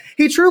bad, but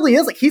he truly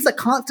is. Like, he's a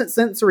constant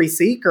sensory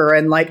seeker,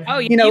 and like,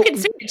 you can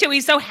see it too.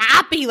 He's so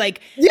happy,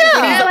 like, so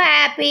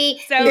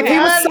happy. If he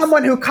was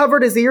someone who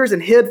covered his ears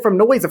and hid from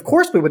noise, of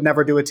course we would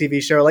never do a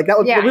TV show. Like, that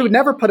would we would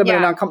never put him in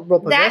an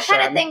uncomfortable position. That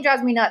kind of thing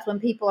drives me nuts when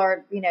people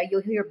are,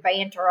 you'll hear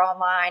banter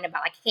online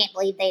about, like, I can't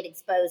believe they'd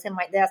expose him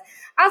like this.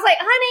 I was like,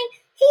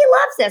 honey, he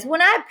loves this.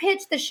 When I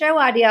pitched the show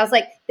idea, I was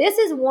like, this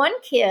is one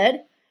kid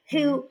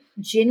who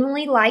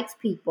genuinely likes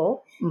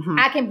people. Mm-hmm.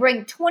 I can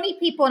bring 20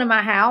 people into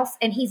my house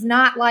and he's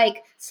not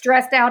like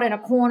stressed out in a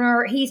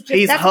corner. He's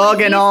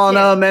hugging on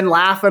them and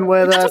laughing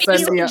with us.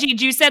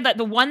 You said that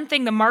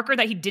the marker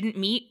that he didn't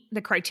meet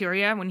the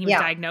criteria when he was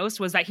diagnosed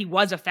was that he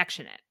was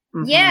affectionate.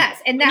 Mm-hmm. Yes.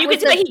 And you can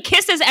see that he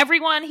kisses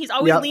everyone. He's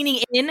always leaning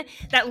in.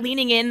 That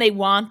leaning in, they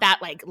want that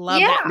like love,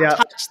 that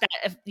touch, that,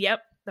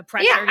 the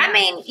pressure.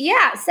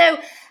 Yeah. So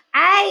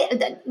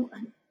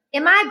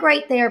am I a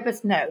great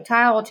therapist? No.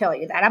 Ty will tell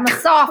you that. I'm a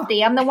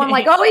softie. I'm the one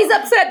like, oh, he's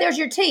upset. There's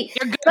your tea.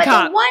 But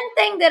the one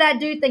thing that I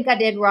do think I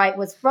did right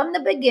was from the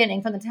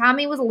beginning, from the time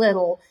he was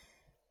little,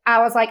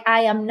 I was like,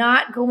 I am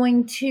not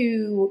going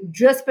to,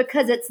 just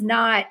because it's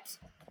not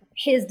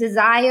his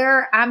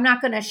desire, I'm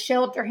not going to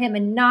shelter him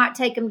and not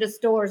take him to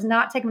stores,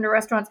 not take him to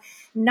restaurants,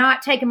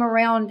 not take him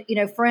around,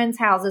 friends'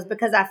 houses,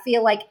 because I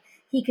feel like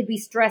he could be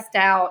stressed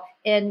out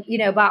and,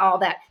 by all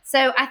that.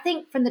 So I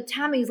think from the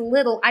time he's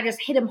little, I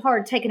just hit him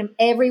hard, taking him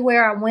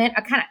everywhere I went.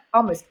 I kind of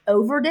almost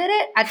overdid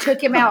it. I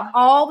took him out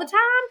all the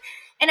time.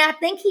 And I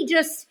think he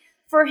just,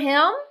 for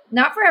him,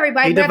 not for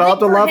everybody, he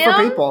developed a love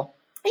for people.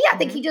 Yeah, I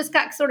think he just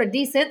got sort of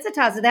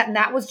desensitized to that. And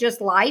that was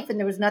just life. And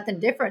there was nothing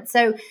different.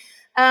 So,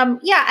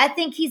 I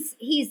think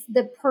he's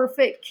the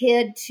perfect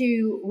kid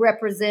to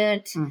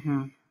represent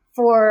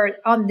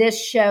on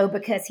this show,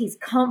 because he's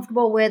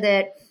comfortable with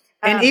it.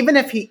 And even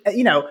if he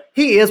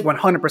is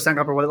 100%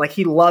 comfortable with it, like,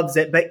 he loves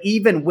it. But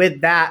even with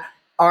that,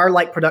 our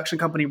like production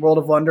company, World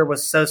of Wonder,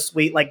 was so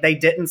sweet. Like, they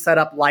didn't set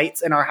up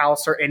lights in our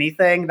house or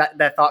anything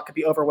that thought could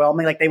be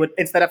overwhelming. Like, they would,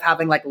 instead of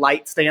having like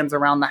light stands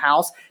around the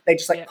house, they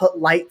just put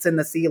lights in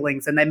the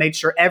ceilings, and they made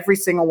sure every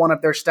single one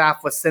of their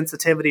staff was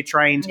sensitivity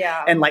trained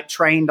and like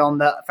trained on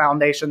the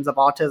foundations of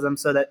autism,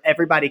 so that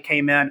everybody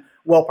came in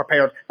well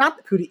prepared. Not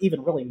that Pootie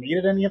even really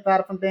needed any of that,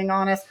 if I'm being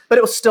honest, but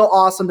it was still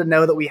awesome to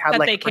know that we had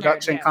like a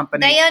production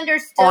company. They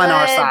understood on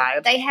our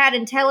side. They had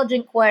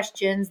intelligent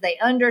questions. They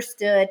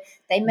understood.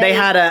 They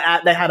had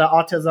an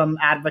autism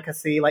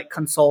advocacy like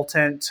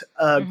consultant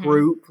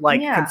group,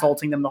 like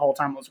consulting them the whole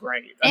time. Was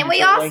great. And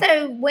we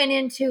also went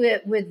into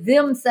it with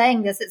them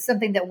saying this. It's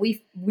something that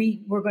we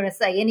were going to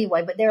say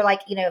anyway, but they're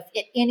like, if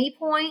at any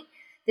point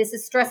this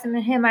is stressing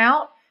him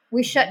out,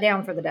 we shut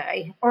down for the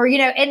day, or,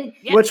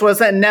 which was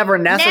never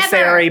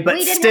necessary, but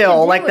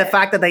still, like, the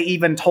fact that they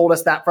even told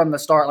us that from the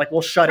start, like,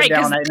 we'll shut it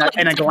down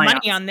in a glance.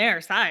 Money on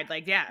their side,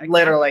 like,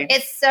 literally,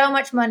 it's so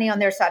much money on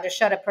their side to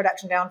shut a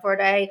production down for a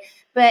day.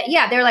 But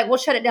they're like, we'll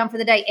shut it down for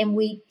the day, and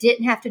we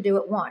didn't have to do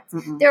it once.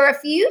 Mm-mm. There were a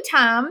few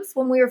times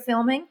when we were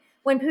filming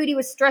when Pootie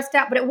was stressed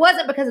out, but it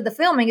wasn't because of the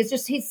filming. It's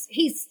just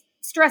he's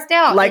stressed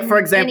out. Like, for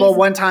example,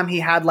 one time he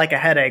had like a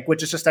headache,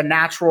 which is just a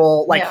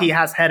natural, like, he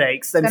has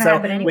headaches. And so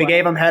we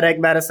gave him headache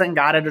medicine,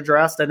 got it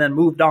addressed, and then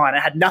moved on. It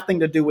had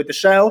nothing to do with the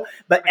show,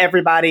 but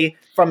everybody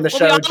from the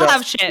show we all just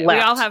have shit. left.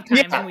 We all have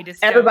times when we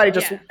just everybody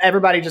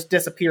just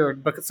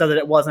disappeared so that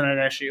it wasn't an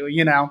issue,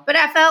 But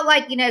I felt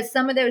like,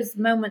 some of those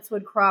moments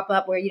would crop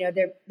up where,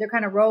 they're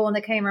kind of rolling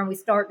the camera and we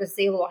start to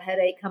see a little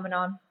headache coming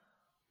on.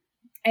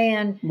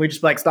 And we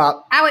just like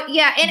stop. And we would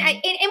let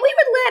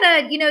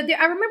I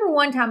remember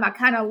one time I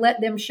kind of let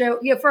them show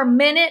for a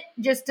minute,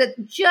 just a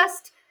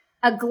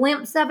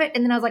glimpse of it,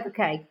 and then I was like,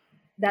 okay,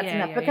 that's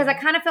enough, because I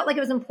kind of felt like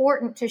it was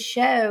important to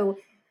show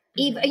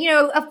even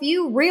a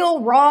few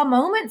real raw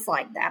moments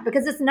like that,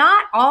 because it's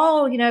not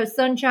all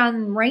sunshine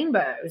and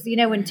rainbows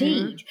in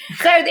Teach.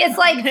 So it's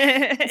like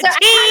I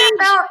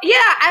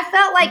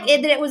felt like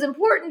that it was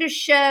important to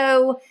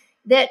show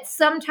that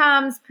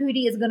sometimes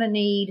Pootie is going to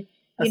need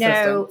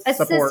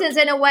assistance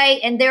in a way.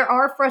 And there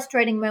are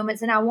frustrating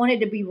moments, and I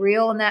wanted to be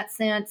real in that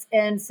sense.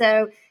 And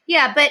so,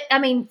 but I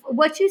mean,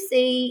 what you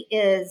see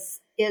is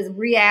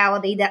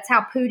reality. That's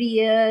how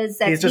Pootie is.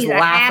 He's just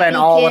laughing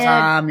all the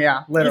time.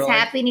 Yeah, literally. He's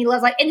happy and he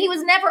loves life. And he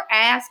was never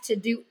asked to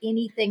do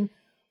anything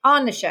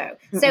on the show.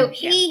 So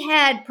he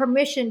had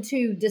permission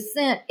to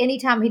dissent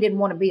anytime he didn't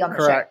want to be on the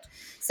show.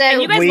 So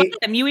and you guys loved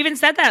him. You even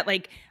said that,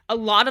 like, a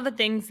lot of the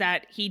things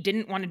that he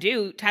didn't want to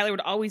do, Tyler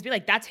would always be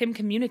like, that's him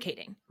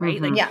communicating, right?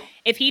 Like,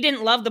 if he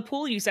didn't love the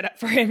pool you set up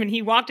for him and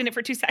he walked in it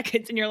for 2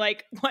 seconds and you're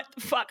like, what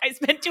the fuck? I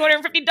spent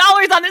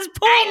 $250 on this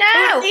pool.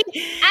 I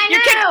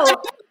know.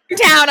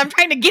 Down. I'm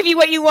trying to give you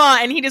what you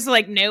want. And he just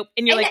like, nope.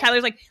 And you're like,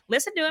 Tyler's like,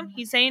 listen to him.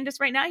 He's saying this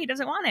right now. He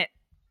doesn't want it.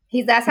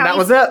 That's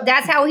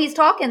how he's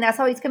talking. That's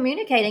how he's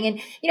communicating.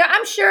 And,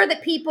 I'm sure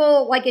that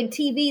people like in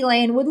TV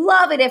land would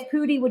love it if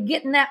Pootie would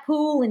get in that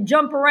pool and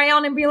jump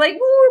around and be like,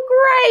 "Ooh,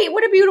 great.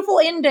 What a beautiful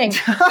ending."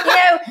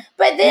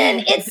 But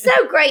then it's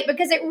so great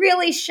because it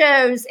really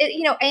shows it,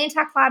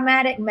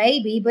 anticlimactic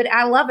maybe, but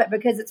I love it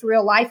because it's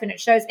real life and it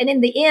shows. And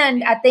in the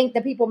end, I think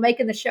the people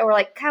making the show are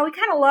like, God, we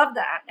kind of love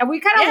that. And we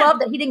kind of love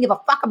that he didn't give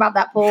a fuck about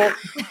that pool.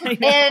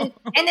 and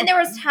then there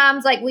was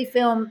times like we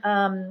film,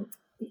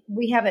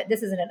 we have it.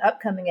 This isn't an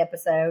upcoming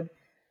episode.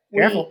 We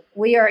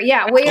are in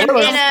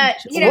a,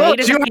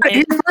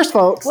 first,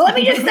 folks. Well, let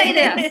me just say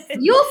this.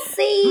 You'll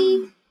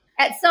see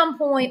at some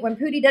point when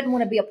Pootie doesn't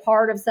want to be a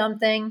part of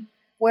something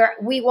where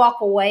we walk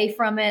away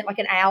from it, like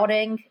an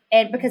outing.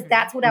 And because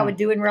that's what I would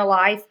do in real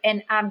life.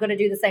 And I'm going to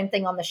do the same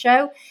thing on the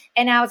show.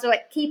 And I was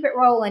like, keep it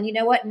rolling. You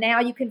know what? Now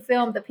you can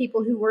film the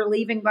people who we're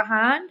leaving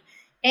behind.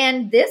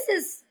 And this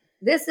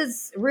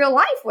is real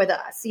life with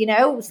us.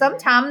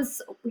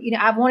 Sometimes,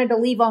 I wanted to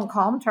leave on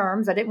calm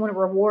terms. I didn't want to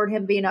reward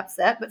him being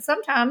upset, but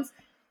sometimes,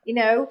 you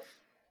got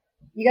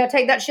to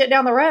take that shit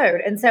down the road.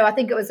 And so I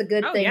think it was a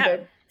good thing to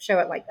show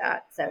it like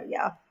that. So,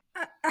 yeah.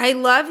 I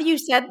love you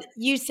said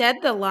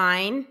the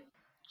line,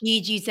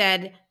 you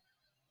said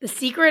the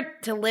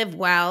secret to live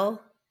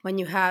well when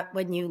you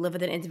live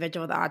with an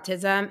individual with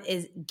autism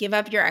is give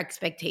up your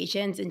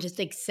expectations and just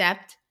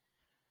accept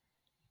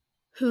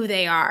who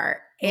they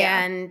are.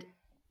 Yeah. And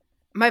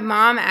my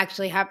mom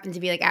actually happened to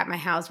be like at my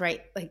house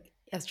right like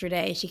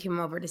yesterday. She came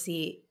over to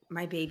see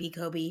my baby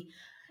Kobe.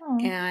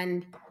 Aww.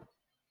 And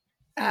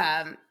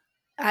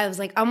I was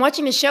like, I'm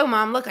watching the show,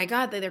 Mom. Look,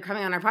 they're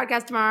coming on our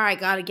podcast tomorrow. I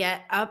got to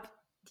get up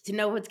to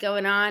know what's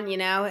going on,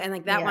 And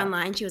like that one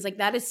line, she was like,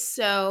 that is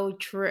so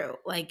true.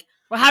 Like,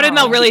 well, how did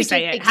Mel really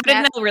say it? How did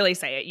Mel really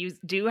say it? You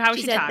do how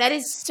she said, talks. That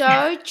is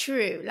so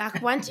true.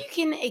 Like once you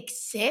can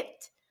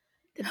accept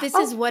that this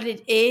is what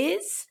it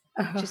is.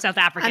 She's South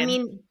African. I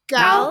mean,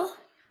 Gal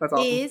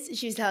she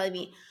was telling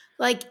me,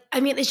 like,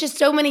 I mean, it's just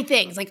so many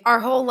things. Like our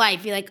whole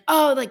life, you're like,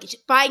 oh, like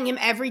buying him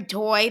every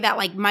toy that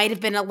like might have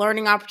been a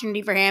learning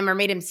opportunity for him or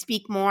made him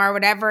speak more, or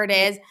whatever it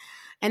is.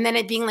 And then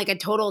it being like a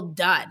total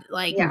dud.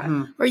 Like,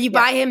 or you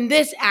buy him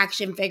this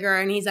action figure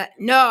and he's like,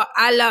 no,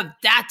 I love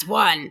that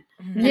one.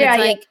 And it's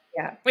like,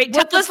 wait,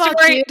 tell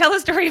a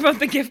story about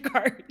the gift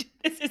card.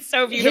 This is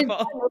so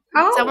beautiful.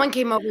 Someone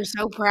came over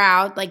so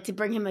proud, like to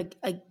bring him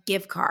a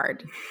gift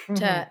card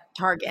to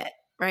Target,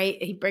 right?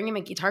 He'd bring him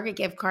a Target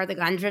gift card, like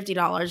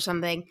 $150 or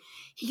something.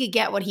 He could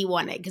get what he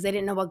wanted because they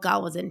didn't know what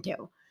Gal was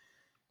into.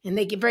 And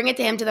they could bring it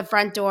to him to the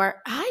front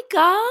door. Hi,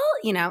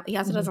 Gal. He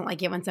also doesn't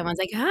like it when someone's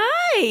like,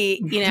 hi,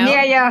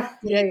 Yeah.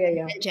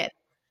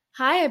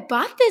 Hi, I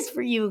bought this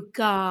for you,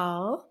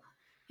 Gal.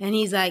 And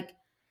he's like,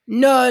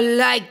 no,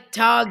 like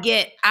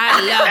Target.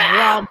 I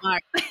love Walmart.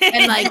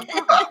 And like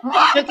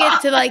took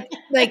it to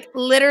like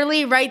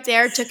literally right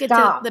there, took it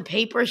to the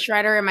paper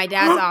shredder in my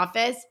dad's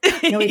office.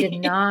 No, he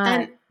did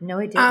not. No,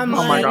 he didn't. Oh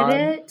my God.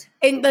 It.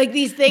 And like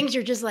these things,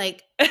 you're just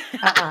like, like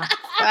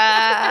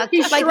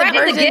the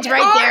person's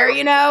right there,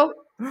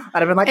 I'd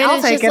have been like,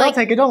 I'll take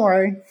it, don't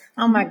worry.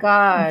 Oh my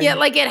God. Yeah,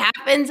 like it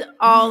happens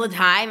all the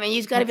time. And you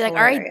just got to be like,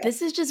 all right,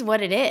 this is just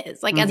what it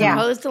is. Like, as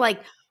opposed to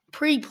like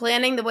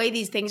pre-planning the way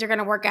these things are going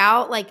to work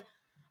out. Like,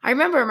 I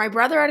remember my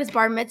brother at his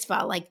bar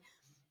mitzvah, like,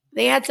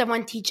 they had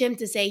someone teach him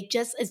to say,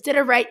 just instead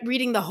of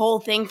reading the whole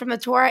thing from the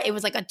Torah, it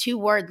was like a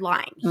 2-word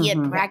line. He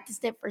had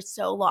practiced it for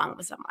so long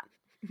with someone.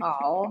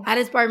 Oh. At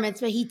his bar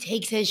mitzvah, he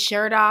takes his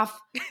shirt off.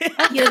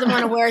 He doesn't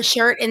want to wear a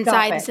shirt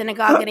inside the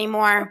synagogue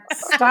anymore.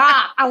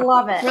 Stop. I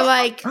love it. We're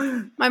like,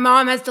 my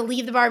mom has to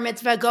leave the bar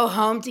mitzvah, go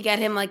home to get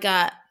him like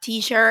a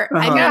t-shirt.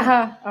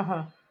 I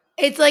mean,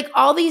 it's like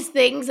all these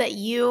things that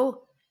you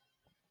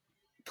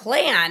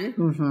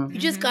plan. You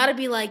just got to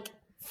be like,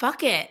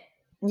 fuck it.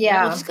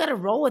 Yeah. You just got to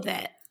roll with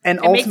it. And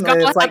it ultimately,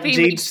 makes it's like happy,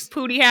 Jeej.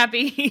 Pootie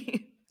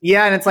happy.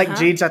 Yeah, and it's like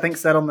Jeej, I think,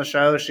 said on the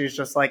show, she's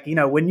just like,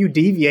 when you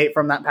deviate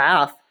from that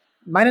path,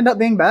 it might end up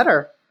being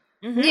better.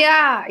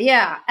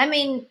 Yeah. I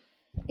mean,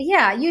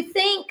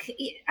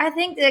 I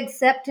think the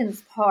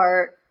acceptance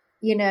part,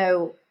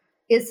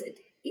 is,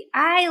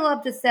 I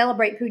love to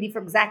celebrate Pootie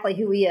for exactly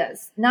who he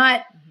is,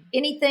 not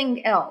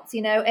anything else,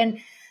 And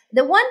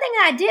the one thing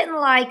I didn't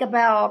like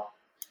about,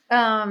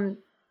 I'm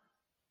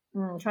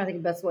trying to think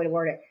of the best way to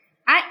word it.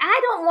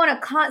 I don't want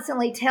to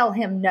constantly tell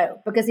him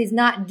no because he's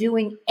not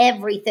doing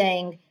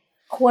everything,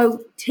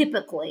 quote,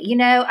 typically,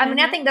 I mean,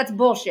 I think that's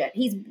bullshit.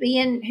 He's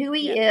being who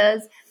he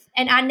is.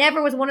 And I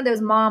never was one of those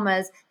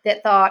mamas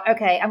that thought,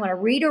 okay, I'm going to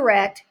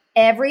redirect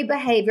every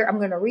behavior. I'm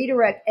going to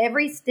redirect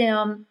every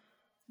STEM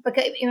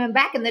because even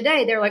back in the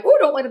day, they're like, oh,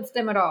 don't let him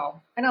stim at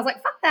all. And I was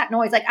like, fuck that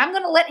noise. Like, I'm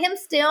going to let him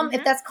stim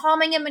if that's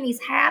calming him and he's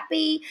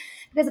happy.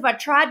 Because if I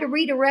tried to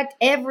redirect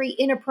every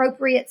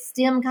inappropriate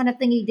stim kind of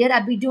thing he did,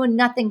 I'd be doing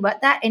nothing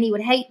but that. And he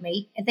would hate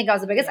me and think I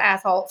was the biggest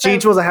asshole. So,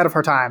 Cheech was ahead of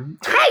her time.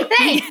 Hey,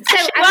 thanks.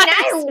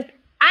 So,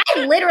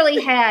 I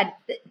literally had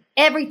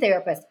every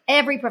therapist,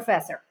 every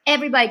professor,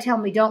 everybody tell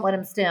me don't let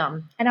him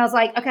stim. And I was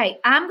like, okay,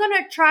 I'm going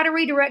to try to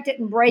redirect it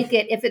and break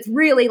it if it's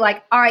really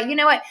like, all right, you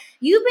know what?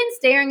 You've been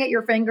staring at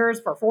your fingers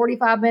for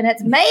 45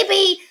 minutes.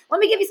 Maybe let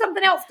me give you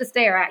something else to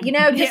stare at. You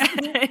know, just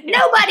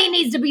nobody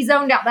needs to be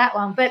zoned out that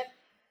long. But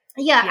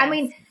yeah, I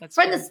mean,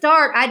 from the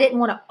start, I didn't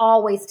want to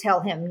always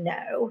tell him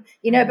no,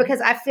 you know, because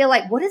I feel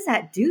like, what does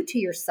that do to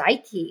your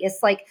psyche?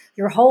 It's like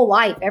your whole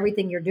life,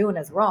 everything you're doing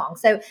is wrong.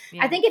 So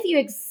I think if you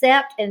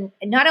accept and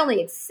not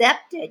only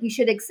accept it, you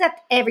should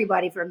accept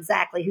everybody for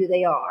exactly who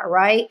they are,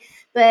 right?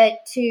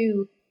 But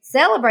to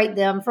celebrate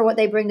them for what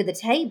they bring to the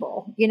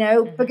table, you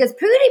know, because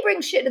Pootie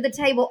brings shit to the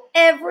table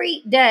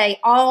every day,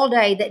 all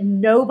day that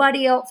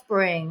nobody else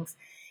brings.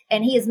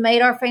 And he has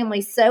made our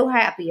family so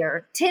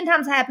happier, 10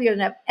 times happier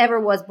than I ever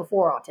was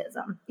before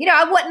autism. You know,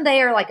 I wasn't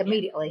there like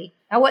immediately.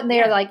 I wasn't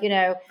there like, you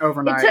know,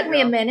 overnight. It took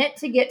me a minute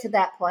to get to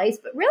that place,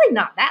 but really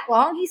not that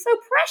long. He's so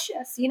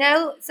precious, you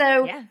know?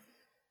 So,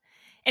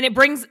 and it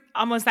brings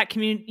almost that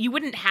community. You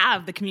wouldn't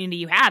have the community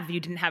you have if you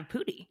didn't have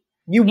Pootie.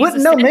 You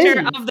wouldn't know me.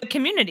 Of the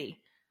community.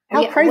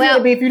 How crazy would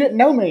it be if you didn't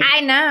know me?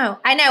 I know.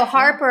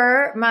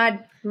 Harper,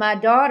 my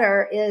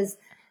daughter, is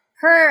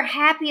her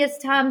happiest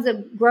times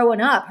of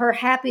growing up, her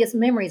happiest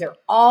memories are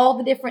all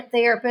the different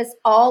therapists,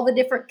 all the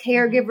different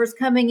caregivers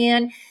coming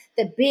in,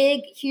 the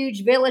big,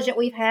 huge village that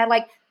we've had.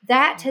 Like,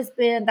 that has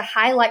been the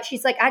highlight.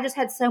 She's like, I just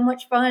had so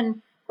much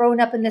fun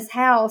growing up in this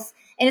house.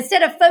 And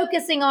instead of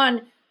focusing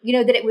on, you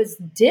know, that it was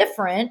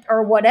different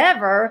or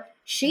whatever,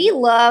 she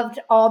loved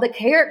all the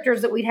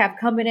characters that we'd have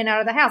come in and out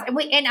of the house.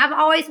 And I've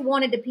always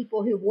wanted the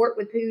people who work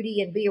with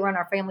Pootie and be around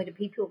our family to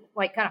people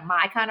like kind of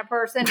my kind of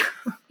person.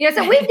 You know,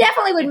 so we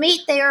definitely would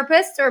meet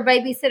therapists or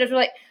babysitters who are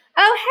like,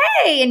 oh,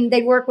 hey, and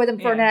they'd work with them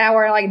for an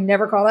hour and like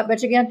never call that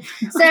bitch again.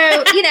 So,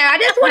 you know, I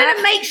just wanted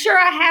to make sure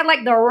I had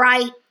like the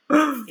right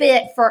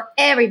fit for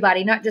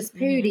everybody, not just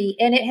Pootie.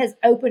 And it has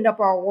opened up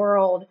our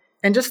world.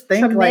 And just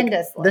think, like,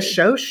 the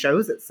show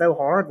shows it so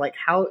hard, like,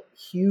 how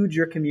huge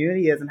your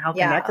community is and how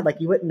connected.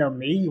 Like, you wouldn't know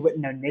me, you wouldn't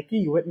know Nikki,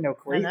 you wouldn't know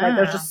Cleve. Like,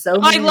 there's just so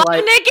many, I love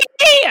Nikki!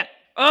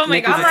 Oh, my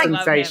God.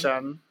 Nikki's a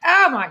sensation.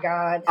 Oh, my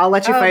God. I'll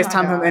let you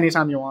FaceTime him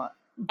anytime you want.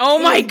 Oh,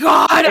 my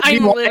God. If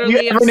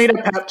you ever need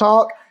a pep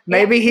talk,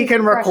 maybe he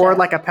can record,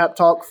 like, a pep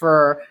talk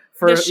for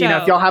you know,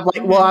 if y'all have,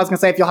 like, well, I was going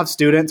to say, if y'all have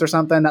students or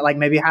something that, like,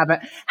 maybe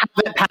haven't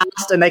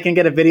passed and they can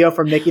get a video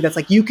from Nikki that's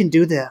like, you can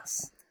do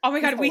this. Oh my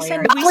God,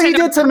 that's what he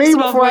did to me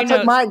before I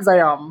took my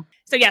exam.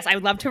 So yes, I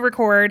would love to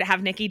record,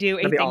 have Nikki do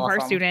a thing for our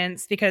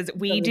students because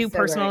we do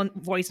personal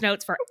voice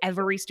notes for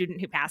every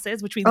student who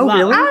passes, which we love.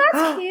 Really? Oh,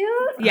 that's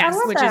cute. Yes,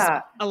 which is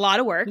a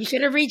lot of work. You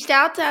should have reached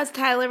out to us,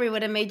 Tyler. We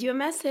would have made you a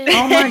message.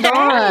 Oh my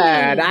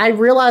God. I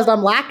realized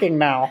I'm lacking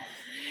now.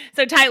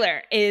 So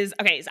Tyler is,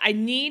 okay, so I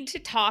need to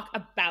talk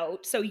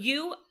about, so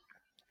you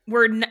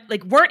weren't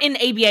in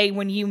ABA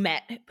when you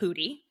met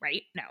Pootie,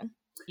 right? No.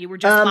 You were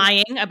just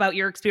lying about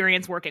your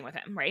experience working with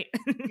him, right?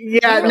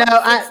 Yeah,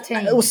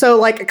 no. So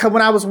like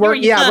when I was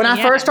working, when I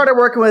first started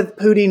working with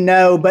Pootie,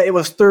 no, but it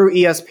was through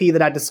ESP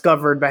that I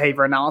discovered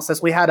behavior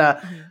analysis. We had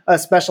a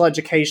special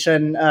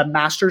education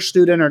master's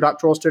student or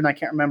doctoral student, I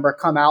can't remember,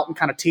 come out and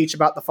kind of teach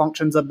about the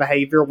functions of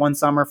behavior one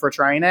summer for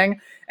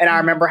training. And I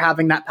remember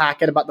having that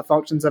packet about the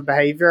functions of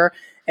behavior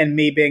and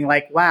me being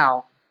like,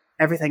 wow,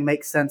 everything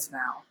makes sense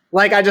now.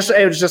 Like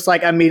it was just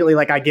like immediately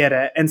like I get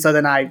it. And so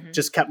then I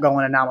just kept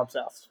going and now I'm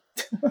obsessed.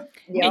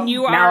 And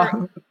you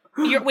are,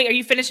 are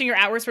you finishing your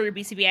hours for your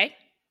BCBA?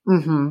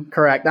 Mm-hmm,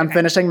 correct. I'm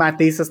finishing my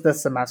thesis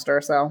this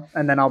semester,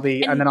 and then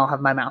I'll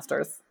have my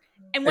master's.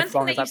 And one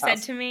thing that you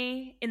said to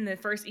me in the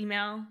first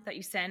email that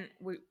you sent,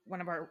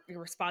 one of your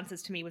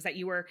responses to me was that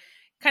you were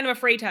kind of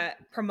afraid to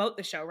promote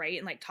the show, right?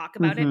 And like talk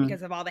about it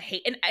because of all the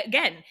hate. And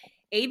again,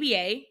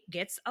 ABA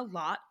gets a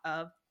lot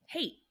of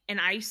hate. And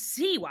I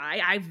see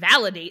why. I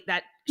validate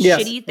that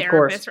shitty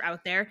therapists are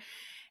out there.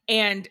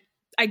 And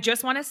I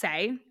just want to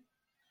say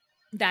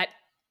that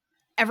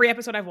every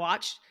episode I've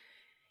watched,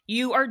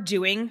 you are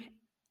doing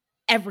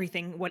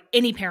everything what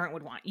any parent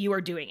would want. You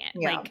are doing it.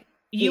 Yeah. Like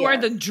you are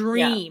the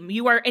dream. Yeah.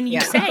 You are, and you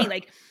say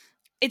like,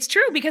 it's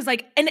true because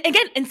like, and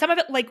again, and some of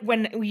it, like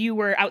when you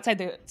were outside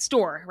the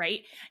store, right?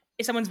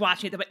 If someone's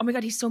watching it, they're like, oh my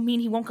God, he's so mean.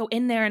 He won't go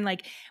in there. And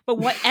like,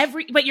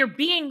 but you're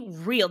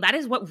being real. That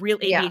is what real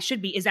ABA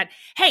should be, is that,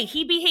 hey,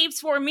 he behaves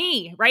for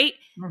me, right?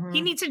 Mm-hmm.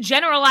 He needs to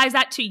generalize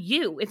that to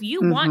you. If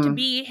you want to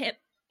be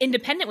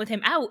independent with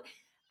him out,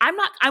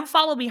 I'm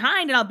follow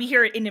behind and I'll be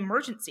here in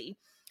emergency.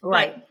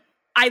 Right. But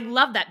I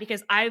love that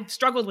because I've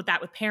struggled with that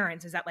with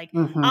parents, is that like,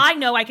 I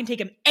know I can take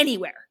him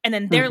anywhere. And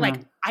then they're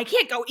like, I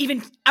can't go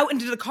even out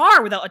into the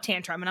car without a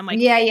tantrum. And I'm like,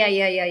 Yeah.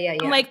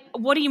 I'm like,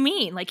 what do you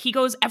mean? Like, he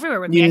goes everywhere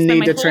with You me. I spend need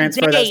my to whole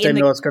transfer day that in the-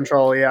 stimulus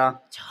control, yeah.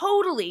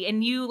 Totally.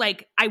 And you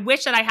like, I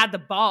wish that I had the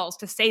balls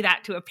to say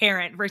that to a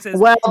parent versus.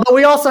 Well, but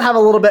we also have a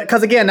little bit,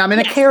 because again, I'm in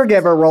a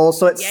caregiver role,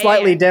 so it's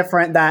slightly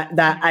different that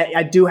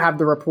I do have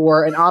the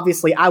rapport. And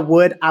obviously I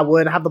would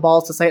have the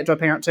balls to say it to a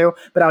parent too,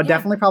 but I would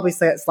definitely probably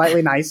say it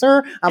slightly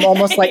nicer. I'm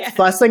almost like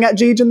fussing at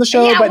Gigi in the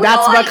show, but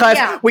that's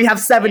because we have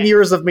 7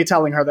 years of me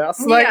telling her this.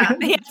 Like,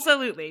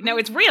 absolutely. No,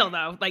 it's real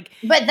though. Like,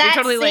 But that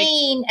totally,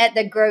 scene at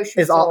the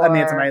grocery is all, store, I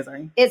mean, it's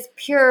amazing. It's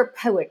pure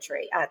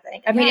poetry, I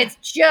think. I mean, it's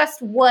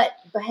just what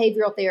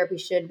behavioral therapy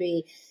should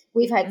be.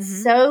 We've had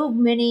so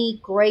many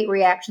great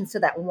reactions to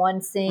that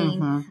one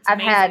scene. I've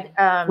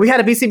had we had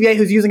a BCBA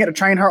who's using it to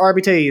train her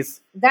RBTs.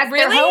 that's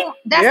Really?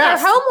 their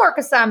homework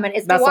assignment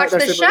is to watch the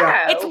show.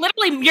 It's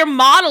literally, you're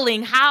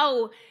modeling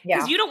how, because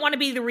Yeah. you don't want to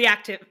be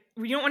reactive.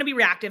 You don't want to be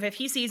reactive. If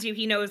he sees you,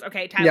 he knows,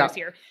 okay, Tyler's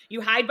here.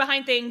 You hide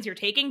behind things. You're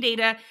taking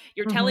data.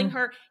 You're telling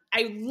her.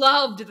 I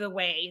loved the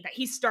way that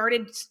he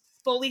started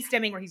fully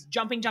stimming, where he's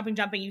jumping.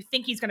 You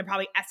think he's going to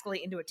probably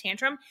escalate into a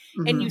tantrum.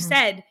 And you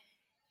said,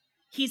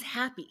 he's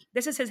happy.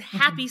 This is his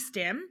happy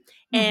stim.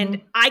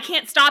 And I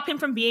can't stop him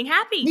from being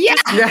happy. Yeah.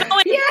 Just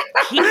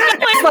keep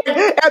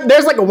going.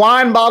 There's like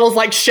wine bottles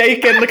like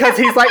shaking because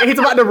he's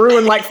about to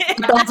ruin like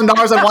 $1,000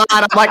 in wine.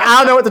 I'm like, I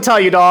don't know what to tell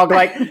you, dog.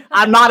 Like,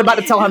 I'm not about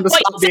to tell him to What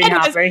stop you being said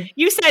was- happy.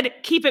 You said,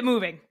 keep it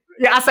moving.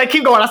 Yeah, I said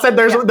keep going. I said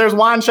there's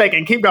wine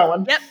shaking. Keep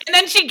going. Yep. And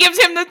then she gives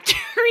him the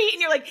treat, and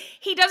you're like,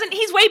 he's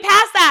way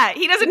past that.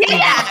 He doesn't need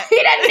that. He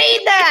doesn't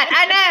need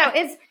that.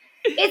 I know.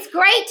 It's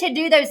great to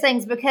do those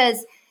things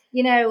because,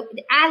 you know,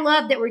 I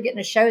love that we're getting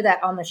to show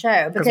that on the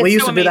show. Because we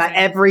used to do that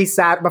every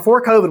Saturday.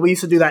 Before COVID, we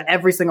used to do that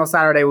every single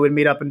Saturday. We would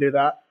meet up and do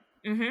that.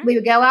 We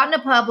would go out in the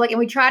public and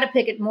we try to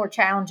pick a more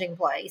challenging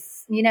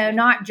place, you know,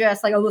 not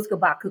just like, oh, let's go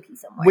buy a cookie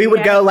somewhere. We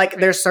would go like,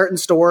 there's certain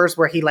stores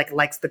where he like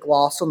likes the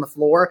gloss on the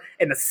floor.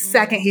 And the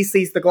second he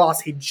sees the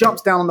gloss, he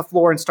jumps down on the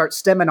floor and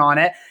starts stimming on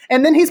it.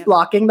 And then he's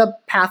blocking the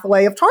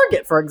pathway of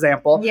Target, for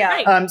example.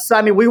 Yeah. So,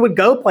 I mean, we would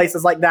go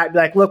places like that. Be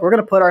like, look, we're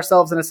going to put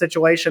ourselves in a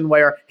situation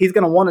where he's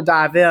going to want to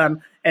dive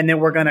in. And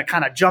then we're going to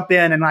kind of jump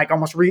in and like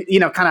almost,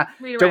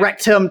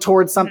 direct him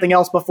towards something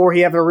else before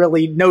he ever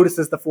really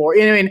notices the floor.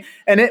 You know what I mean?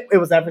 And it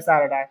was every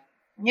Saturday.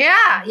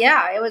 Yeah.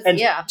 It was, And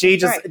yeah.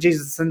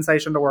 Gigi's a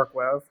sensation to work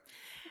with.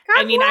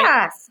 God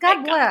bless.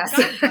 God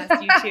bless. God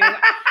bless you too.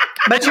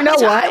 But you know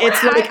what?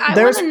 It's like, I want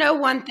there's, to know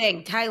one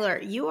thing,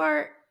 Tyler. You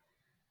are,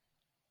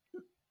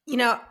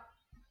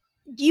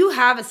 you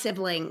have a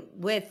sibling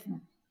with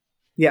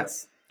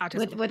yes.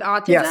 Autism. with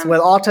autism. Yes,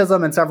 with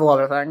autism and several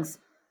other things.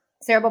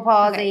 Cerebral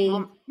palsy. Okay,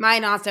 well,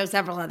 mine also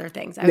several other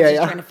things. I was Yeah, just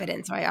yeah. trying to fit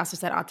in, so I also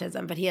said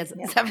autism, but he has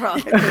several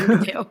other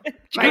things too.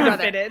 Trying to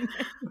fit in.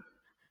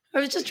 I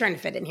was just trying to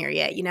fit in here,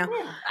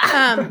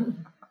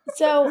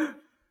 So,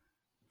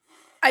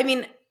 I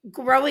mean,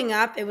 growing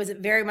up, it was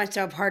very much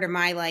so a part of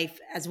my life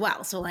as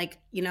well. So, like,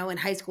 in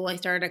high school, I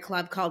started a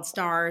club called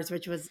Stars,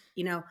 which was,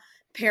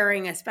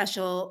 pairing a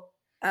special,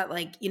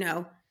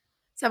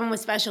 someone with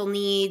special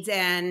needs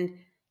and,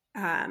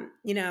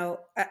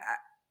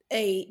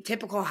 a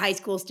typical high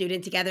school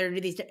student together to do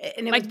these,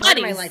 and it Like was part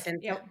of my buddies. life.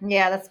 And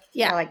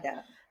I like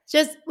that.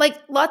 just like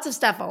lots of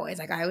stuff always.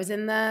 Like I was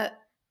in the,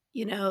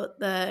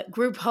 the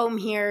group home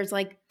here's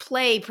like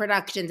play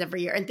productions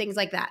every year and things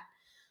like that.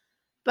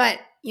 But,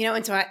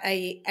 and so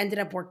I ended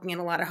up working in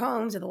a lot of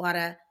homes with a lot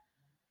of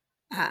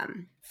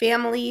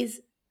families.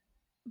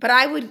 But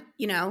I would,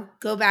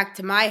 go back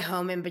to my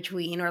home in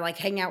between or like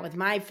hang out with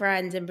my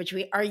friends in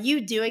between. Are you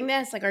doing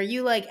this? Like, are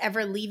you like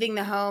ever leaving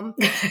the home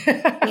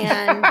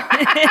and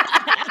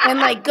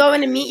like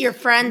going to meet your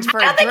friends for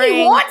a drink? I don't think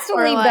he wants to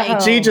or, leave the like, home.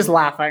 Gigi's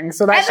laughing,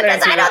 so that should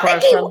answer your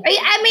question.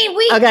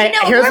 Okay,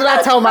 here's we're what I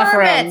both tell my hermits.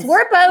 friends.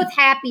 We're both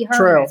happy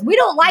hermits. True. We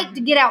don't like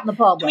to get out in the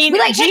public. I mean, we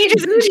like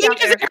Gigi's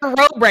Gigi's in her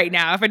robe right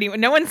now. If anyone,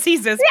 no one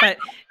sees this, but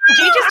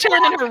Gigi's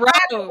chilling in her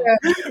robe.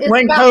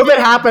 When COVID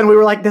happened, we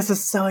were like, this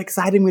is so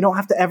exciting. We don't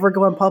have to ever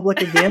go in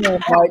public again.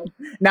 And like,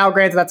 now,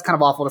 granted, that's kind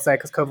of awful to say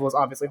because COVID was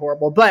obviously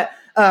horrible. But,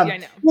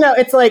 I know.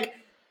 it's like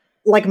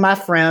my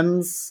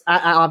friends,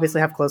 I obviously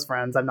have close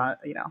friends. I'm not,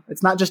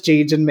 it's not just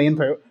Gigi and me and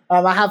Pooh.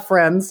 I have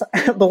friends,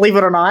 believe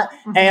it or not.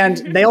 And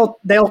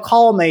they'll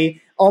call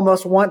me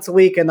almost once a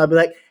week and they'll be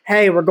like,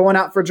 hey, we're going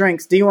out for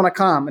drinks. Do you want to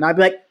come? And I'd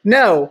be like,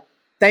 no.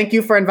 Thank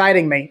you for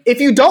inviting me. If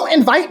you don't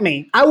invite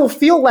me, I will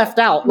feel left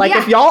out. Like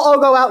if y'all all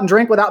go out and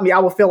drink without me, I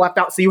will feel left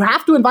out. So you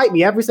have to invite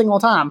me every single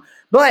time.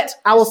 But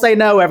I will say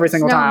no every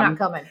single time. I'm not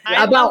coming.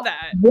 I love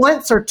that.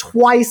 Once or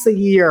twice a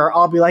year,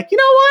 I'll be like, you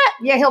know what?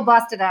 Yeah, he'll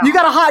bust it out. You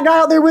got a hot guy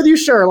out there with you?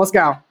 Sure, let's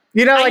go.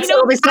 So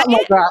it'll be something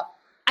like that.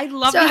 I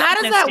love. So the how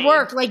does that honesty.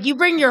 work? Like you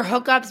bring your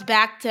hookups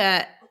back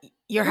to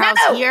your house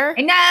here?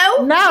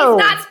 No, No.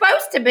 it's not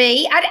supposed to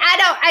be. I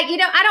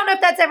don't know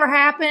if that's ever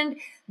happened.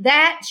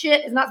 That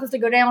shit is not supposed to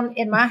go down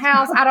in my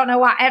house. I don't know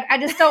why. I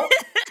just don't.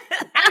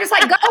 I'm just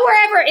like, go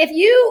wherever. If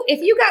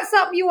you got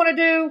something you want to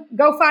do,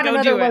 go find Go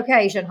another do it.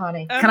 location,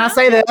 honey. Can I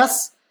say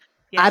this?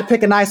 Yeah. I'd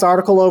pick a nice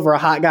article over a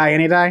hot guy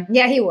any day.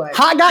 Yeah, he would.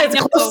 Hot guy is a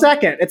close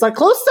second. It's a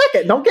close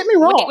second. Don't get me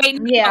wrong.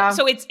 Wait, Yeah.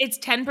 So it's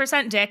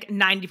 10% dick,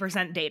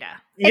 90% data.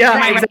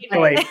 Yeah,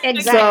 Exactly.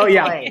 exactly. So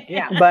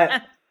Yeah.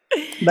 but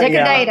Dick and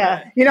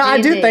data. You know, I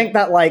do D&D. think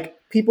that like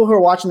people who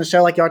are watching the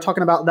show, like y'all are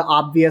talking about the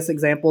obvious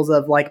examples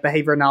of like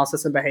behavior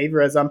analysis and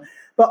behaviorism,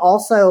 but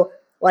also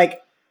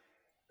like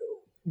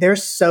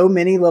there's so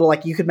many little,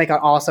 like you could make an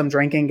awesome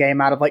drinking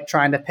game out of like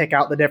trying to pick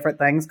out the different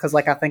things. Cause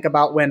like I think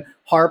about when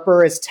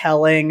Harper is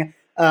telling,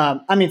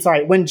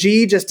 when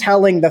Gigi is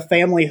telling the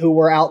family who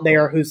were out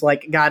there who's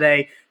like got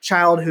a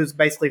child who's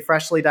basically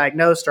freshly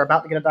diagnosed or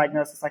about to get a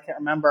diagnosis, I can't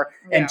remember.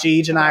 And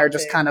Gigi and I are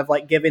just kind of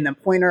like giving them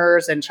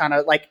pointers and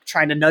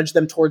trying to nudge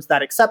them towards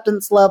that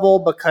acceptance level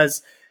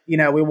because, you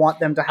know, we want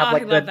them to have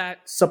like good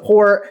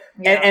support.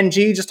 Yeah. And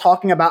G just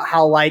talking about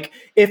how like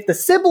if the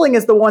sibling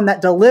is the one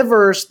that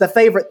delivers the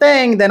favorite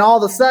thing, then all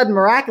of a sudden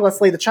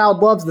miraculously the child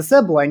loves the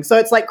sibling. So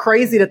it's like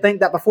crazy to think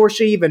that before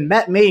she even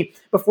met me,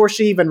 before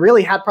she even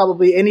really had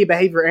probably any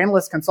behavior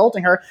analyst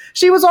consulting her,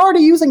 she was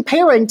already using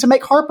pairing to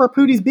make Harper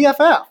Pootie's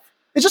BFF.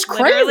 It's just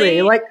crazy.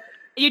 Literally, like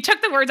you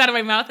took the words out of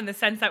my mouth in the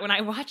sense that when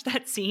I watched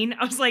that scene,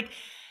 I was like,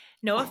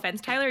 no offense,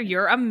 Tyler,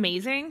 you're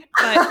amazing,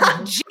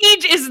 but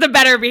Gigi is the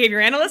better behavior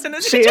analyst in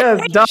this situation.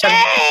 She is done.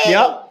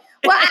 Yep.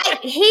 Well,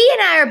 he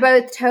and I are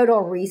both total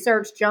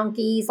research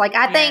junkies. Like,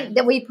 I think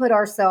that we put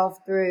ourselves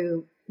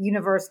through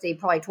university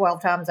probably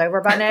 12 times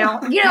over by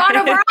now, you know, on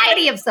a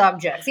variety of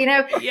subjects, you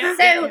know?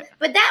 Yeah.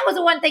 But that was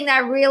the one thing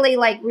that I really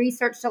like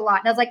researched a lot.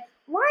 And I was like,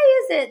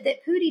 why is it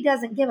that Pootie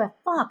doesn't give a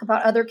fuck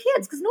about other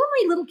kids? Because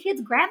normally little kids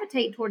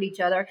gravitate toward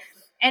each other.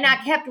 And I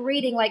kept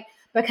reading like,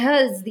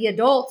 because the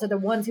adults are the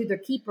ones who are the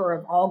keeper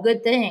of all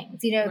good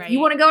things. You know, if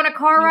you want to go on a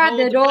car ride,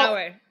 the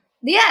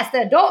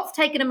adult's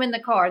taking him in the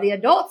car. The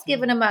adult's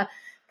giving him a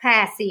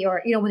passy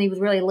or, you know, when he was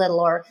really little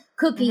or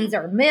cookies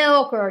or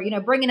milk or, you know,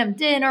 bringing him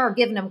dinner or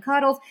giving him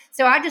cuddles.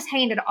 So I just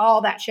handed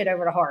all that shit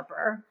over to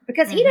Harper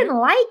because he didn't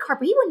like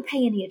Harper. He wouldn't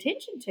pay any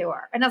attention to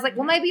her. And I was like,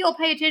 well, maybe you'll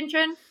pay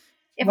attention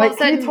if all of a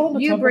sudden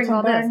you bring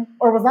all this.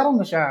 Or was that on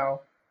the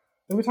show?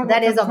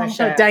 That is on the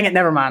show. Dang it,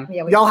 never mind.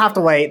 Yeah, y'all have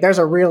to wait. There's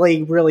a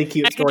really, really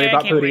cute story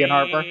about Pootie and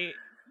Harper.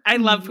 I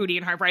love Pootie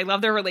and Harper. I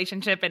love their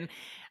relationship. And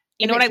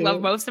you know what I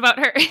love most about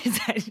her is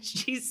that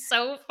she's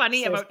so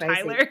funny about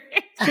Tyler.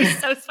 She's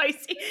so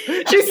spicy.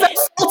 She's so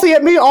salty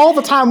at me all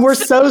the time. We're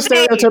so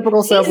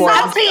stereotypical siblings. She's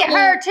salty at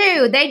her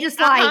too. They just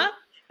like...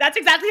 That's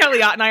exactly how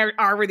Liat and I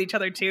are with each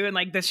other too. And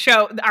like the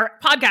show, our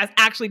podcast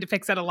actually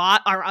depicts it a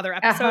lot, our other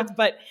episodes.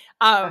 But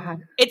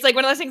it's like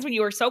one of those things when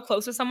you are so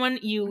close with someone,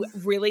 you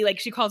really like,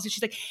 she calls you,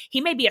 she's like,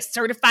 he may be a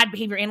certified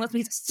behavior analyst, but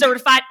he's a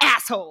certified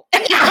asshole.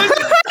 And I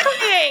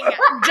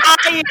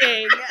was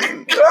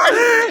dying.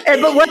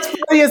 But what's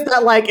funny is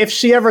that like, if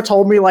she ever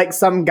told me like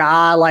some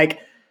guy like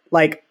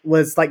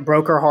was like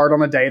broke her heart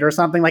on a date or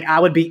something, like I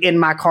would be in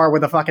my car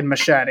with a fucking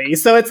machete.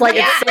 So it's like,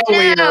 it's so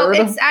weird.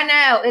 I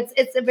know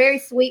it's a very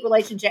sweet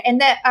relationship.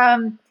 And that,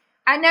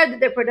 I know that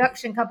the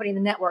production company and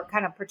the network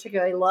kind of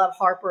particularly love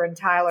Harper and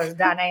Tyler's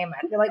dynamic.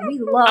 They're like, we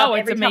love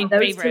every time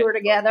those two are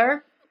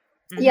together.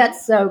 Mm-hmm. Yeah,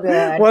 it's so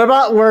good. What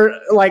about where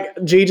like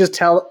G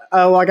just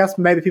I guess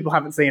maybe people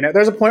haven't seen it.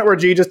 There's a point where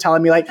G just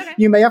telling me like,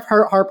 you may have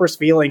hurt Harper's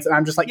feelings, and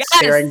I'm just like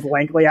staring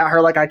blankly at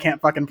her like I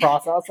can't fucking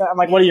process it. I'm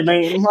like, what do you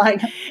mean?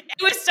 Like,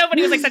 it was so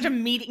funny. It was like such a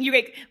meeting. You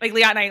like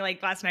Liat and I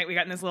like last night we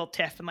got in this little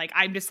tiff, and like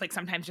I'm just like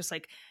sometimes just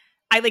like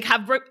I'm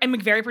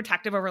like very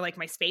protective over like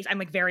my space. I'm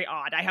like very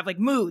odd. I have like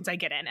moods I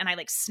get in, and I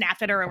like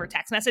snapped at her over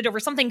text message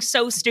over something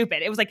so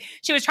stupid. It was like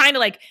she was trying to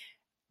like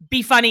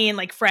be funny and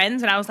like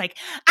friends, and I was like,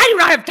 I do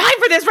not have time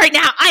for this right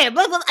now. I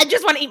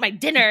just want to eat my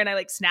dinner, and I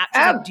like snapped.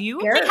 She's like, do you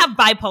like have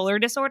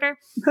bipolar disorder?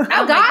 Oh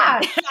God,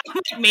 I'm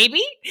like,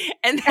 maybe.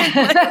 And then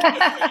like,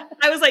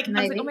 I was like,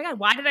 oh my God,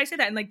 why did I say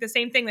that? And like the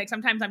same thing, like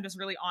sometimes I'm just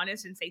really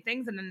honest and say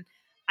things, and then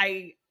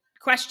I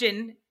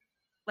question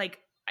like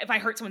if I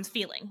hurt someone's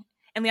feeling.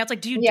 And Liat's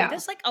like, do you do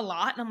this like a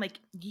lot? And I'm like,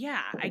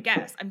 yeah, I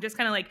guess. I'm just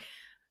kind of like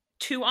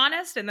too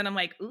honest, and then I'm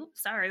like,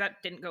 oops, sorry,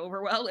 that didn't go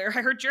over well, or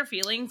I hurt your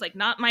feelings, like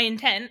not my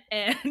intent.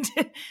 And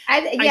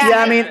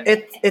I mean,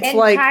 it's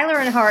like Tyler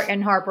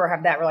and Harper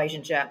have that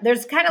relationship.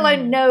 There's kind of like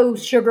no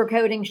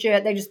sugarcoating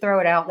shit. They just throw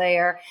it out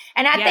there,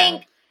 and I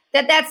think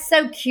that's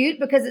so cute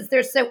because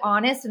they're so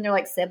honest and they're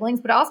like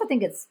siblings. But I also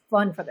think it's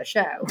fun for the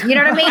show. You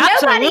know what I mean?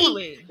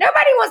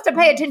 Nobody wants to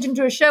pay attention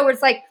to a show where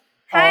it's like,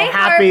 hey,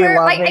 happy,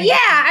 Harper. loving. Like,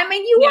 I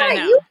mean, you want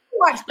to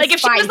watch. Like if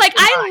she was like,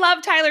 I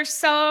love Tyler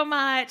so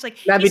much,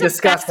 like that'd be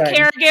disgusting.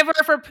 Best caregiver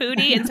for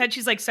Pootie, and said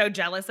she's like so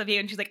jealous of you,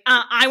 and she's like,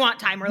 I want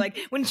time. Or like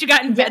when she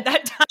got in bed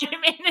that time,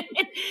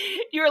 and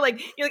you're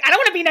like, I don't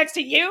want to be next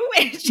to you.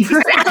 And she's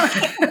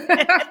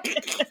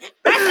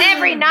that's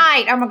every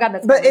night. Oh my God,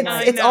 that's. But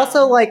it's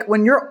also like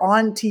when you're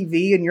on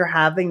TV and you're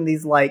having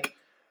these like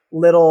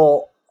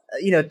little,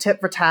 tit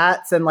for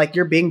tats, and like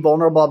you're being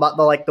vulnerable about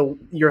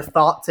your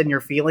thoughts and your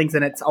feelings,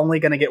 and it's only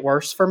going to get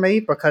worse for me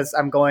because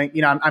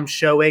I'm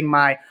showing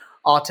my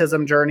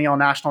autism journey on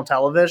national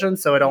television,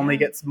 so it only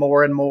gets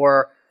more and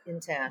more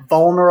intense,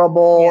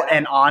 vulnerable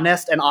and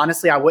honest. And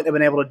honestly, I wouldn't have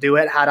been able to do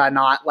it had I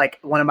not, like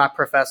one of my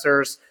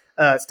professors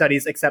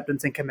studies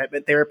acceptance and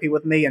commitment therapy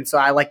with me. And so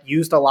I like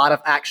used a lot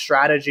of ACT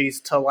strategies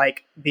to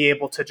like be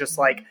able to just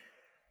like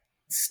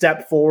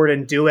step forward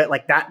and do it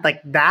like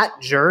that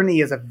journey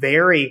is a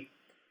very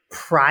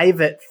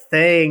private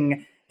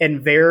thing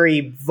and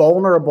very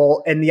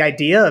vulnerable. And the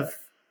idea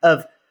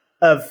of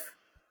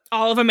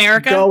all of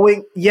America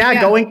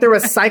going through a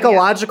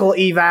psychological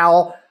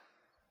eval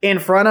in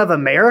front of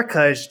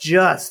America is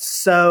just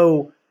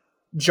so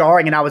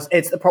jarring. And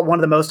it's one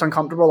of the most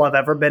uncomfortable I've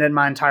ever been in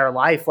my entire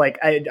life. Like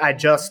I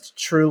just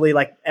truly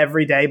like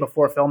every day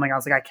before filming, I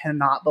was like, I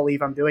cannot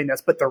believe I'm doing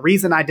this. But the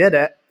reason I did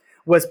it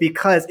was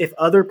because if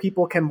other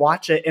people can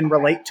watch it and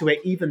relate to it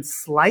even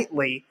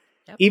slightly,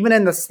 even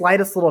in the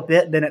slightest little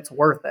bit, then it's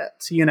worth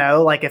it. You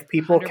know, like if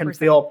people 100%. Can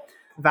feel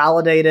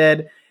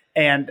validated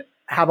and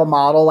have a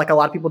model, like a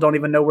lot of people don't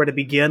even know where to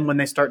begin when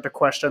they start to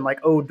question like,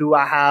 oh, do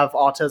I have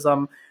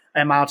autism?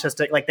 Am I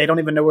autistic? Like they don't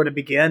even know where to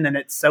begin. And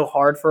it's so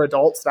hard for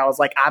adults that I was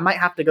like, I might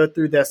have to go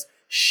through this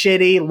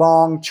shitty,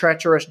 long,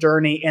 treacherous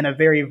journey in a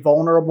very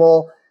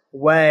vulnerable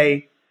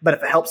way. But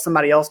if it helps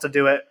somebody else to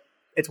do it,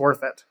 it's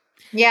worth it.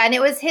 Yeah. And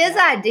it was his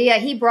idea.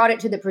 He brought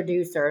it to the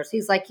producers.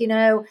 He's like,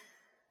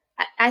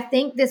 I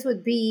think this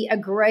would be a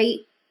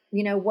great,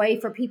 way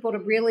for people to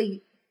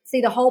really see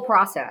the whole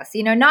process,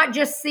 not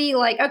just see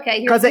like,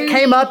 okay. Because it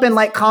came up in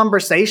like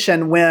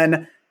conversation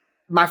when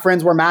my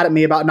friends were mad at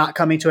me about not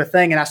coming to a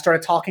thing. And I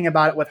started talking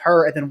about it with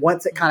her. And then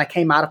once it kind of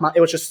came out of it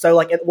was just so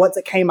like, once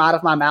it came out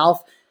of my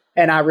mouth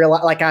and I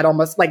realized like, I'd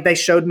almost like, they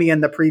showed me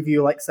in the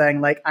preview, like saying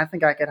like, I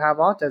think I could have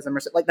autism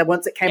or like that.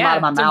 Once it came out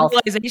of my mouth,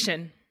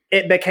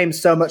 it became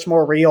so much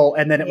more real.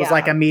 And then it was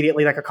like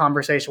immediately like a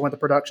conversation with the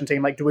production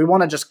team. Like, do we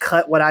want to just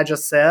cut what I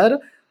just said?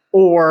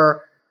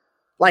 Or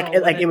like,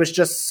 it was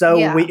just so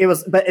it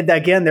was, but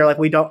again, they're like,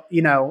 we don't,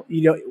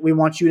 we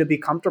want you to be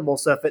comfortable.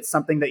 So if it's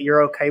something that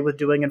you're okay with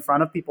doing in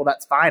front of people,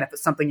 that's fine. If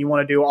it's something you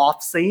want to do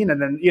off scene and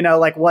then,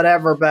 like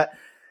whatever, but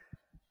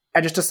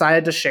I just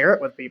decided to share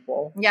it with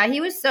people. Yeah.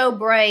 He was so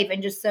brave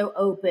and just so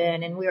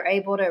open, and we were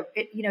able to,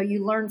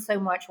 you learn so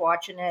much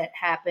watching it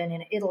happen,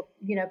 and it'll,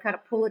 kind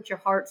of pull at your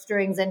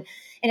heartstrings, and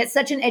it's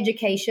such an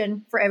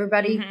education for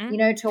everybody,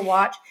 to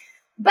watch.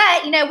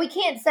 But, we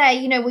can't say,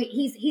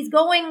 he's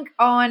going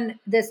on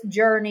this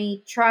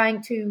journey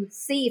trying to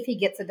see if he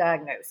gets a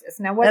diagnosis.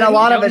 Now, whether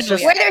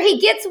he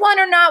gets one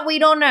or not, we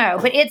don't know.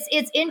 But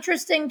it's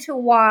interesting to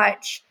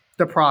watch.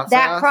 The process.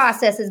 That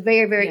process is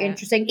very, very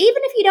interesting.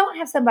 Even if you don't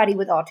have somebody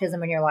with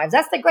autism in your lives.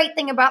 That's the great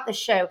thing about the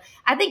show.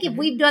 I think if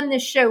we've done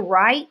this show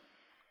right,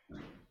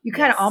 you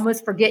kind of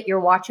almost forget you're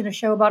watching a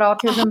show about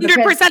autism.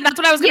 100%. That's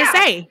what I was going to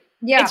say.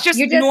 Yeah. It's just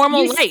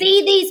normal life. You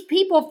see these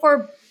people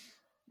for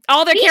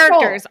all their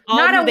characters, all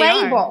not a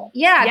label. Are.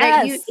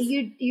 Yeah, yes.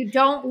 You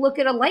don't look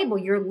at a label.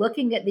 You're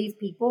looking at these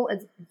people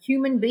as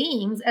human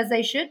beings, as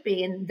they should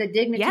be, and the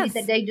dignity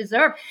that they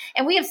deserve.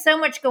 And we have so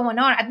much going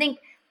on. I think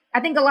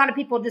a lot of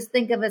people just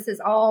think of us as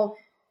all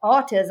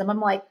autism.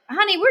 I'm like,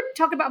 honey, we're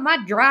talking about my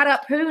dried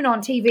up poon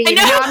on TV. And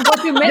how I'm going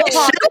through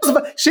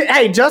menopause.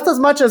 Hey, just as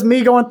much as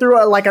me going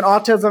through an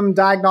autism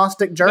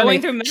diagnostic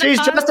journey, she's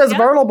just as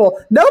vulnerable.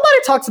 Nobody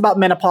talks about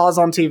menopause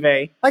on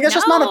TV. Like it's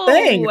just not a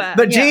thing.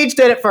 But Jeej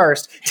did it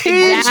first.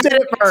 Teej did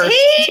it first.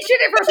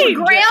 It's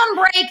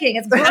groundbreaking.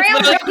 It's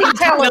groundbreaking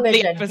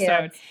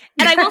television.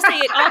 And I will say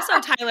it also,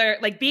 Tyler,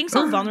 like being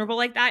so vulnerable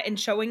like that and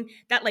showing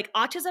that like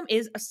autism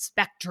is a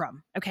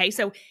spectrum. Okay.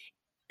 So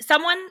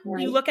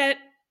you look at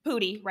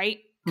Pootie, right?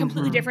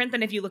 Completely different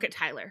than if you look at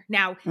Tyler.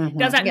 Now,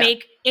 does that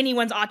make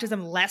anyone's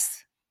autism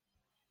less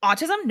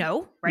autism?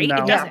 No, right? No.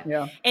 It doesn't.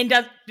 Yeah. And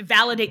does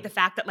validate the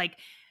fact that like,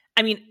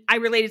 I mean, I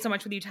related so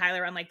much with you,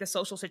 Tyler, on like the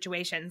social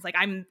situations. Like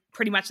I'm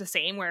pretty much the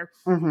same where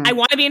I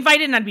want to be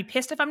invited and I'd be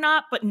pissed if I'm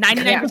not, but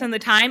 99% of the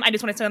time, I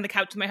just want to sit on the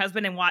couch with my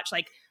husband and watch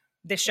like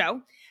this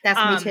show.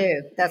 That's me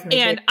too. That's me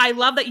and too. I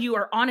love that you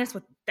are honest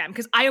with them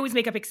because I always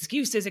make up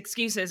excuses.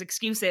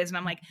 And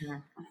I'm like,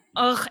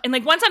 ugh. And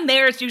like once I'm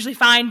there, it's usually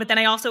fine. But then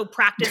I also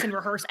practice and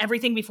rehearse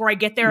everything before I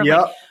get there.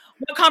 Like,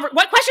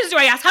 what questions do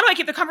I ask? How do I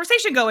keep the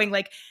conversation going?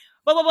 Like,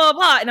 blah, blah, blah,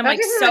 blah. And I'm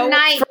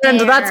friend,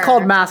 that's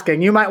called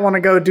masking. You might want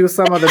to go do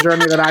some of the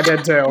journey that I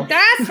did too.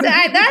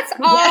 That's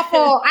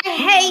awful. I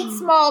hate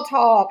small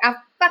talk. I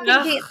fucking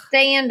can't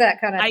stand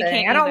that kind of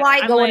thing. I don't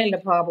like going into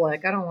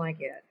public. I don't like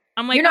it.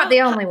 I'm like, you're not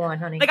the only one,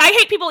 honey. Like, I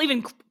hate people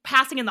even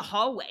passing in the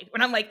hallway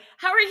when I'm like,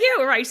 how are you?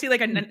 Or I see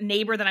like a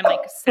neighbor that I'm like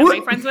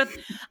semi-friends with.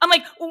 I'm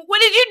like, what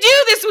did you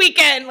do this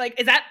weekend? Like,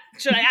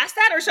 should I ask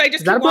that or should I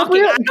just keep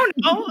walking? I don't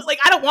know. Like,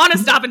 I don't want to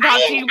stop and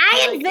talk to you.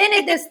 I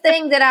invented this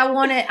thing that I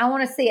want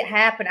to see it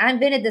happen. I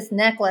invented this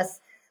necklace.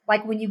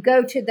 Like when you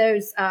go to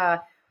those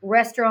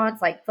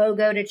restaurants like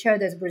Fogo de Chão,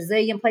 those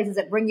Brazilian places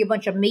that bring you a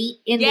bunch of meat,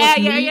 endless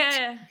meat.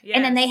 Yeah.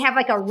 And then they have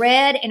like a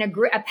red and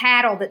a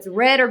paddle that's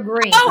red or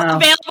green.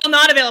 Available,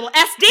 not available.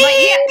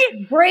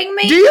 SD! Bring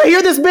me. Do you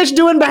hear this bitch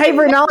doing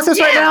behavior analysis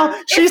right now?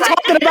 She's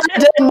talking about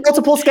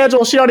multiple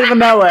schedules. She don't even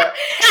know it. And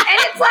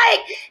it's like,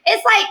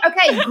 It's like,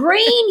 okay,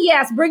 green,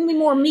 yes, bring me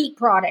more meat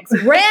products.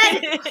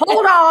 Red,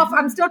 hold off.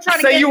 I'm still trying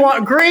to So you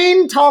want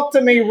green? Talk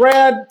to me.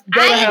 Red,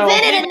 go to hell. I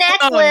invented a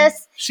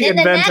necklace. She and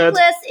invented. The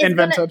necklace is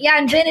Invented. I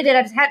invented it.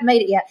 I just hadn't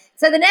made it yet.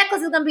 So the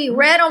necklace is going to be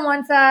red on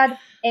one side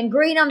and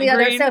green on the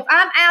other. So if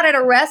I'm out at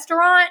a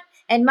restaurant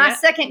and my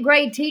second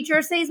grade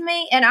teacher sees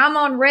me and I'm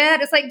on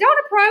red, it's like,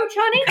 don't approach,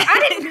 honey.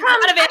 I didn't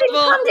come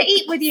to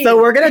eat with you.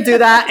 So we're going to do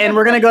that, and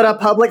we're going to go to a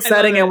public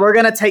setting, and we're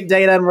going to take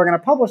data, and we're going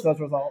to publish those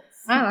results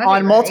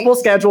on multiple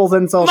schedules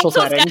and social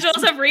settings. Multiple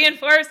schedules of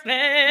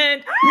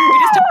reinforcement.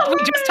 We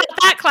just taught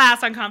that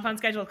class on compound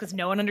schedule because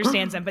no one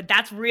understands them, but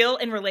that's real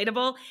and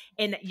relatable,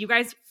 and you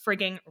guys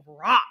frigging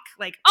rock.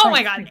 Like, oh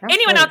my God.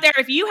 Anyone out there,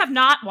 if you have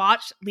not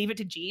watched Leave It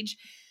to Jeej,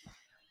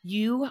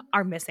 you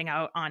are missing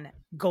out on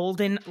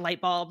golden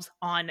light bulbs,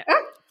 on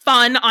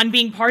fun, on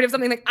being part of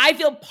something. Like, I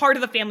feel part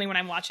of the family when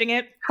I'm watching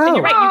it. And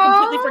you're right, you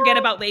completely forget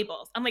about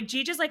labels. I'm like,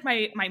 Jeej is like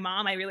my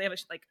mom. I really have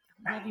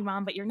I love you,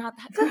 Mom, but you're not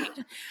that great.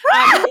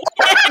 I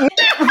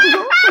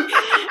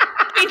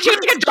mean, she was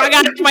like a drug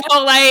addict my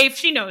whole life.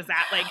 She knows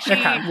that. Like,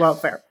 Okay, well,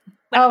 fair.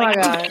 Oh my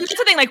God. That's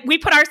the thing. Like, we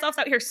put ourselves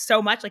out here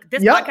so much. Like,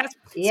 this podcast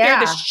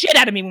scared the shit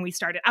out of me when we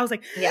started. I was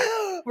like,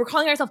 we're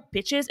calling ourselves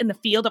bitches in the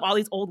field of all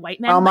these old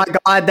white men. Oh my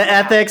God, the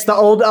ethics,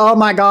 oh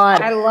my God.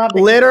 I love it.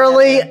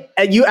 Literally,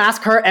 you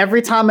ask her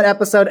every time an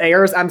episode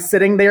airs, I'm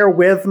sitting there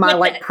with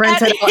my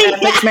printed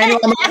ethics manual.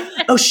 I'm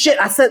like, oh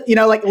shit, I said,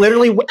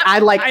 literally,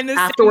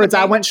 afterwards,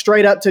 I went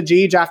straight up to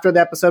Jeej after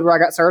the episode where I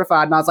got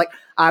certified, and I was like,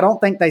 I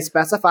don't think they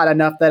specified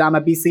enough that I'm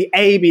a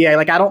BCABA.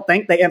 Like, I don't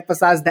think they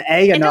emphasized the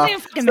A enough. It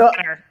doesn't even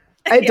matter.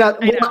 It does,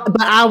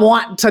 but I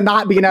want to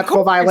not be an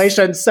ethical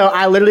violation, so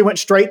I literally went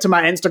straight to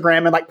my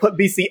Instagram and put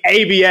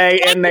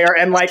BCABA in there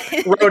and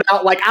wrote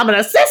out I'm an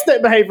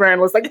assistant behavior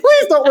analyst.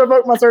 Please don't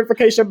revoke my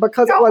certification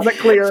because it wasn't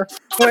clear.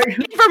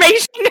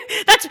 Information.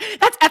 That's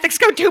ethics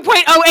code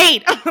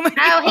 2.08. Oh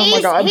my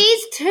God.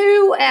 He's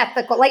too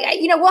ethical.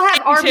 We'll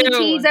have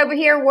RBTs over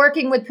here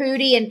working with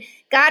Pootie, and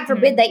God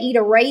forbid they eat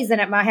a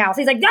raisin at my house.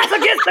 He's like, that's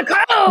against the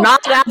code.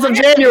 Not as of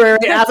January.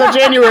 As of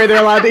January,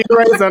 they're allowed to eat a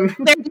raisin.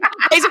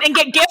 And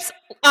get gifts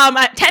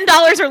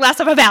 $10 or less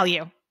of a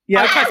value.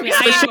 Yeah, trust me.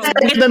 I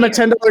give them a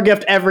 $10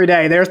 gift every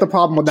day. There's the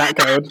problem with that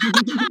code.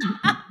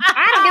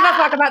 I don't give a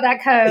fuck about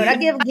that code. I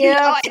give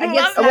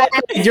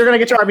gifts. You're going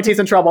to get your RBTs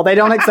in trouble. They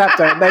don't accept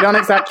it. They don't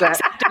accept it.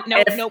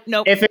 Nope.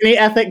 If any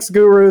ethics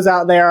gurus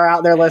out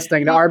there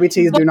listening, the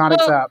RBTs do not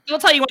accept. We'll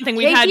tell you one thing.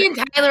 Casey and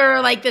Tyler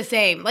are like the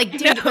same.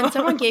 Dude, when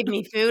someone gave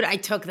me food, I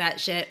took that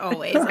shit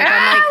always.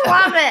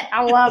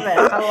 I love it.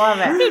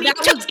 Dude, that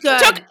was good.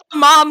 Took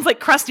mom's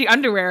crusty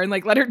underwear and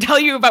let her tell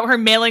you about her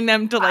mailing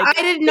them to I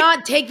did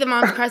not take the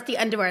mom's crusty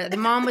underwear. The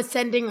mom was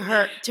sending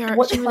her to her.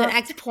 She was an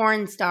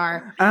ex-porn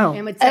star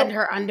and would send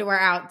her underwear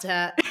out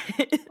to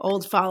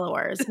old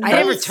followers. I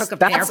never took a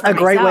pair. That's a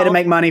great way to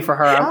make money for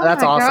her.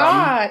 That's awesome.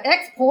 God.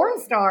 Ex-porn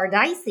star,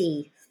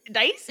 dicey.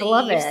 I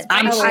love it.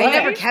 I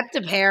never kept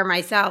a pair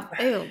myself.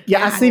 Ew, yeah,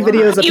 God, I see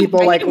videos of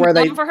people where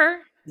they for her.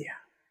 Yeah.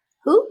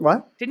 Who?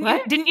 What?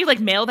 Didn't you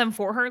mail them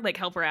for her?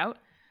 Help her out?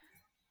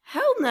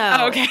 Hell no.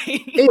 Oh, okay.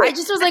 I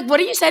just was like, what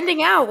are you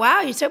sending out?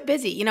 Wow, you're so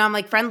busy.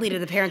 I'm friendly to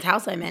the parents'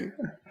 house I'm in.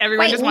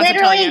 Everyone just wants to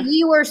tell you.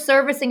 You were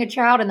servicing a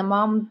child and the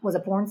mom was a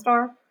porn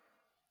star?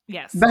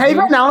 Yes.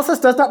 Behavior analysis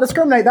does not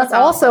discriminate. That's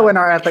also in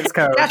our ethics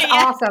code. That's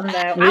awesome,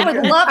 though. I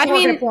would love to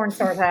work at a porn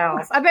star's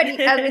house. I bet.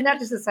 That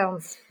just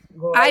sounds.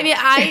 Good.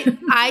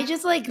 I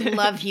just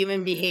love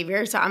human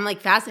behavior, so I'm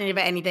fascinated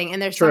by anything.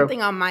 And there's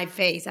something on my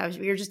face.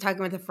 We were just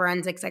talking with a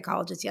forensic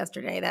psychologist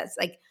yesterday. That's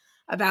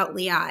about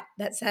Liat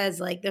that says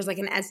there's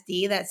an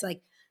SD that's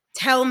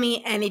tell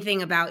me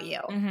anything about you.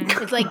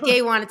 Mm-hmm. It's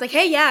day one. It's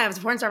hey, yeah, I was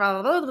a porn star.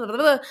 Blah, blah, blah, blah,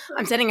 blah.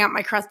 I'm sending out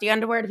my crusty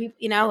underwear to people.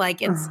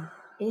 It's.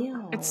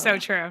 Ew. It's so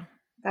true.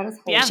 That is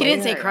hilarious. She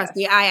didn't say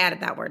crusty. I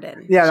added that word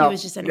in. Yeah, she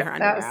was just sending her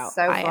underwear out.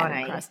 So I funny.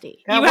 added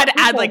crusty. You had to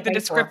add the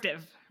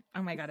descriptive.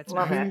 Oh my God, it's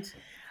love it.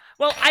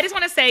 Well, I just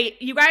want to say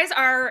you guys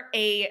are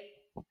a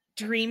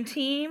dream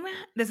team.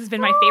 This has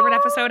been my favorite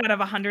episode out of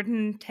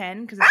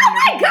 110 because it's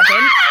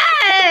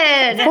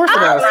 111. Of course it is.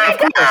 Oh my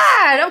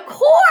God! Of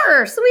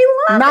course, we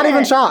love it. Not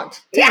even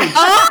shocked. Yeah.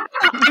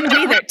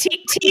 Neither.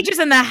 Teach is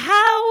in the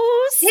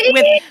house. In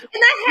the house.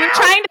 You're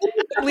trying to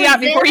Liat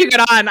before you get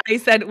on. I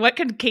said, "What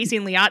could Casey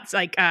and Liat's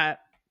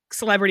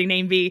celebrity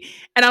name be?"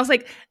 And I was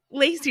like,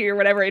 Lacey or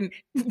whatever, and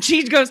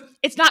she goes,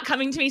 "It's not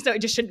coming to me, so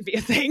it just shouldn't be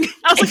a thing."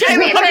 I was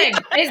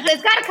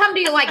It's got to come to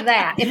you like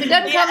that. If it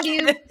doesn't come to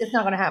you, it's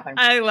not going to happen.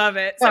 I love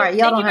it. Sorry,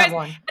 y'all don't have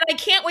one. And I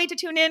can't wait to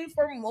tune in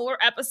for more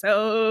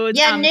episodes.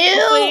 Yeah,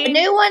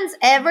 new ones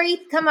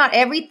come out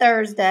every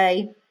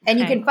Thursday, and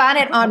you can find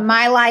it on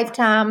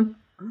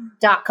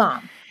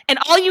mylifetime.com. And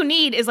all you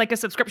need is a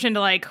subscription to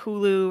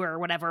Hulu or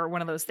whatever,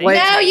 one of those things.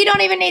 No, you don't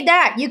even need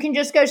that. You can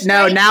just go straight.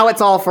 No, now it's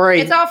all free.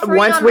 It's all free.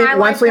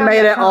 Once we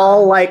made it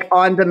all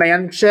on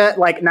demand shit,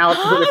 now it's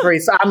completely free.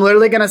 So I'm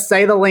literally gonna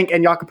say the link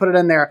and y'all can put it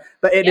in there.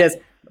 But it is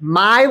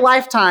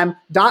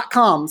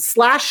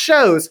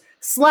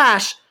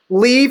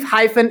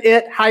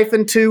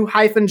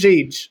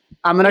mylifetime.com/shows/leave-it-to-Jeej.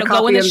 I'm gonna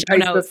copy and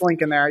paste this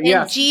link in there. And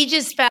yes. Jeej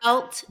is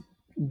spelled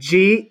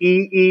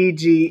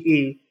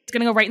Geege. It's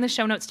going to go right in the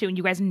show notes too. And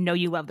you guys know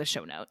you love the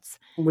show notes.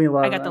 We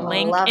love it. I got the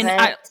link. Love And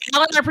it.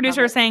 Alan, our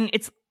producer, is saying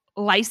it's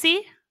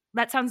Lysy.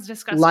 That sounds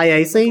disgusting.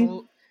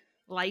 Lysy?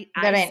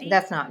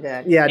 That's not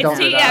good. Yeah, don't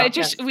do that.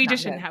 We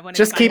just shouldn't have one.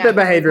 Just keep it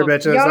behavior,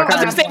 bitches. Y'all I was Okay?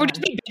 going to say, we're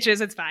just being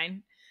bitches. It's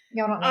fine.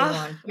 Y'all don't need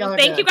one. Well,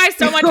 thank you guys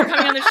so much for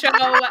coming on the show.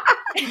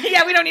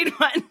 Yeah, we don't need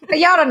one.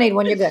 Y'all don't need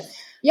one. You're good.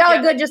 Y'all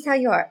are good just how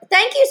you are.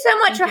 Thank you so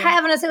much for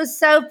having us. It was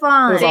so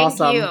fun. It was awesome.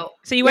 Thank you.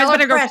 So you guys Y'all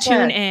better go precious.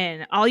 tune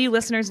in. All you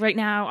listeners right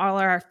now, all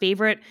our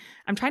favorite.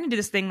 I'm trying to do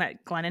this thing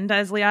that Glennon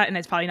does, Leah, and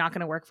it's probably not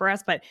going to work for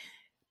us, but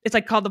it's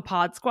like called the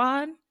Pod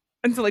Squad.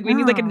 And so like we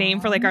need like a name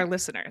for like our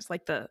listeners,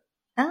 like the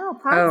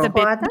Pod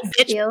Squad. That's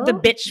cute. the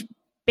bitch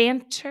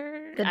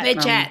banter. The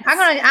bitchettes.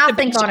 I'll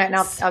think on it and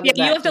I'll get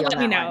you back have to you let on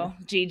me that know, one.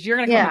 Gigi. You're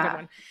gonna come up with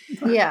a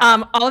good one.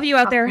 Yeah. All of you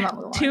out there, come up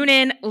with one. tune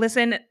in,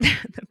 listen.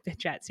 The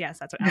bitchettes, yes,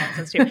 that's what Alan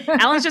says too.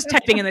 Alan's just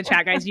typing in the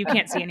chat, guys. You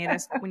can't see any of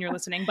this when you're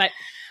listening, but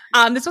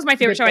this was my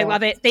favorite show. I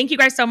love it. Thank you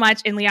guys so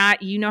much. And Leah,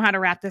 you know how to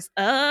wrap this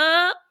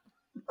up.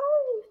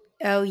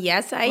 Oh,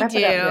 yes, I Wrap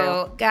it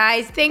up, do.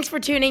 Guys, thanks for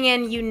tuning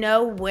in. You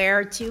know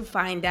where to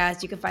find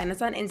us. You can find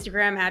us on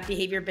Instagram at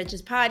Behavior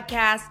Bitches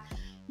Podcast.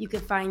 You can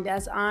find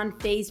us on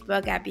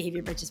Facebook at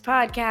Behavior Bitches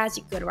Podcast.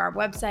 You can go to our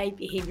website,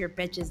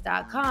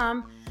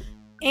 behaviorbitches.com.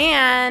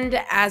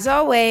 And as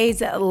always,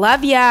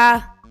 love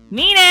ya.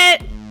 Mean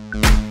it.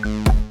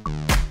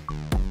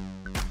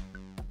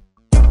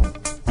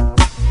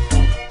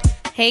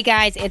 Hey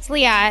guys, it's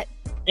Liat.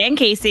 And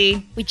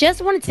Casey. We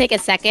just want to take a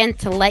second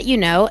to let you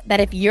know that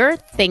if you're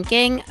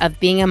thinking of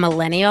being a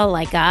millennial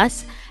like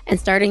us and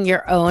starting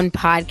your own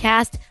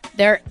podcast,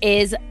 there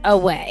is a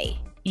way.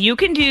 You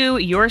can do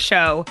your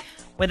show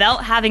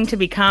without having to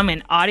become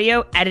an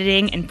audio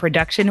editing and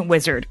production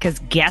wizard. Because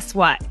guess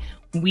what?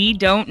 We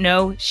don't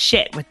know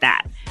shit with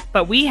that.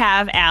 But we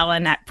have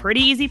Alan at Pretty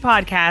Easy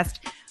Podcast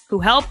who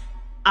helped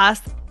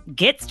us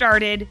get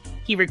started.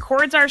 He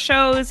records our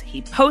shows,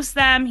 he posts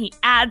them, he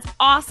adds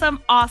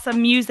awesome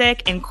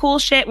music and cool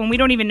shit when we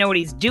don't even know what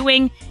he's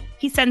doing.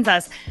 He sends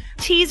us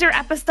teaser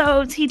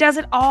episodes. He does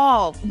it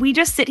all. We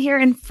just sit here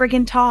and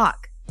friggin'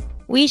 talk.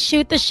 We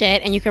shoot the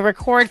shit and you can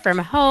record from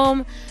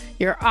home,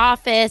 your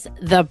office,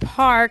 the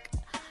park,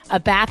 a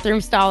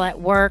bathroom stall at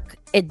work.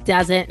 It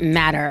doesn't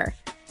matter.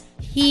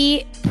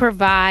 He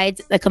provides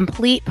the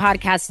complete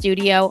podcast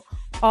studio.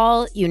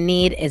 All you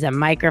need is a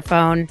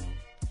microphone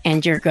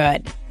and you're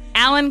good.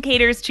 Alan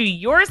caters to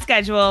your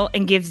schedule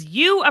and gives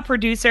you a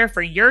producer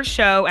for your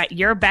show at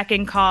your beck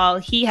and call.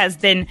 He has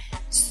been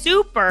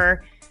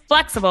super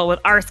flexible with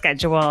our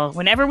schedule.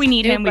 Whenever we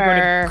need him, we go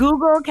to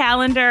Google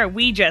Calendar.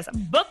 We just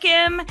book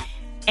him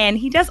and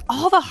he does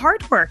all the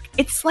hard work.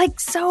 It's like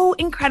so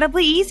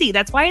incredibly easy.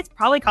 That's why it's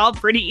probably called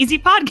Pretty Easy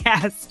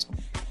Podcast.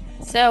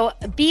 So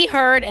be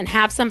heard and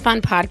have some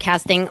fun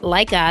podcasting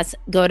like us.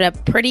 Go to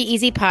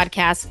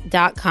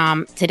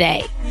prettyeasypodcast.com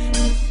today.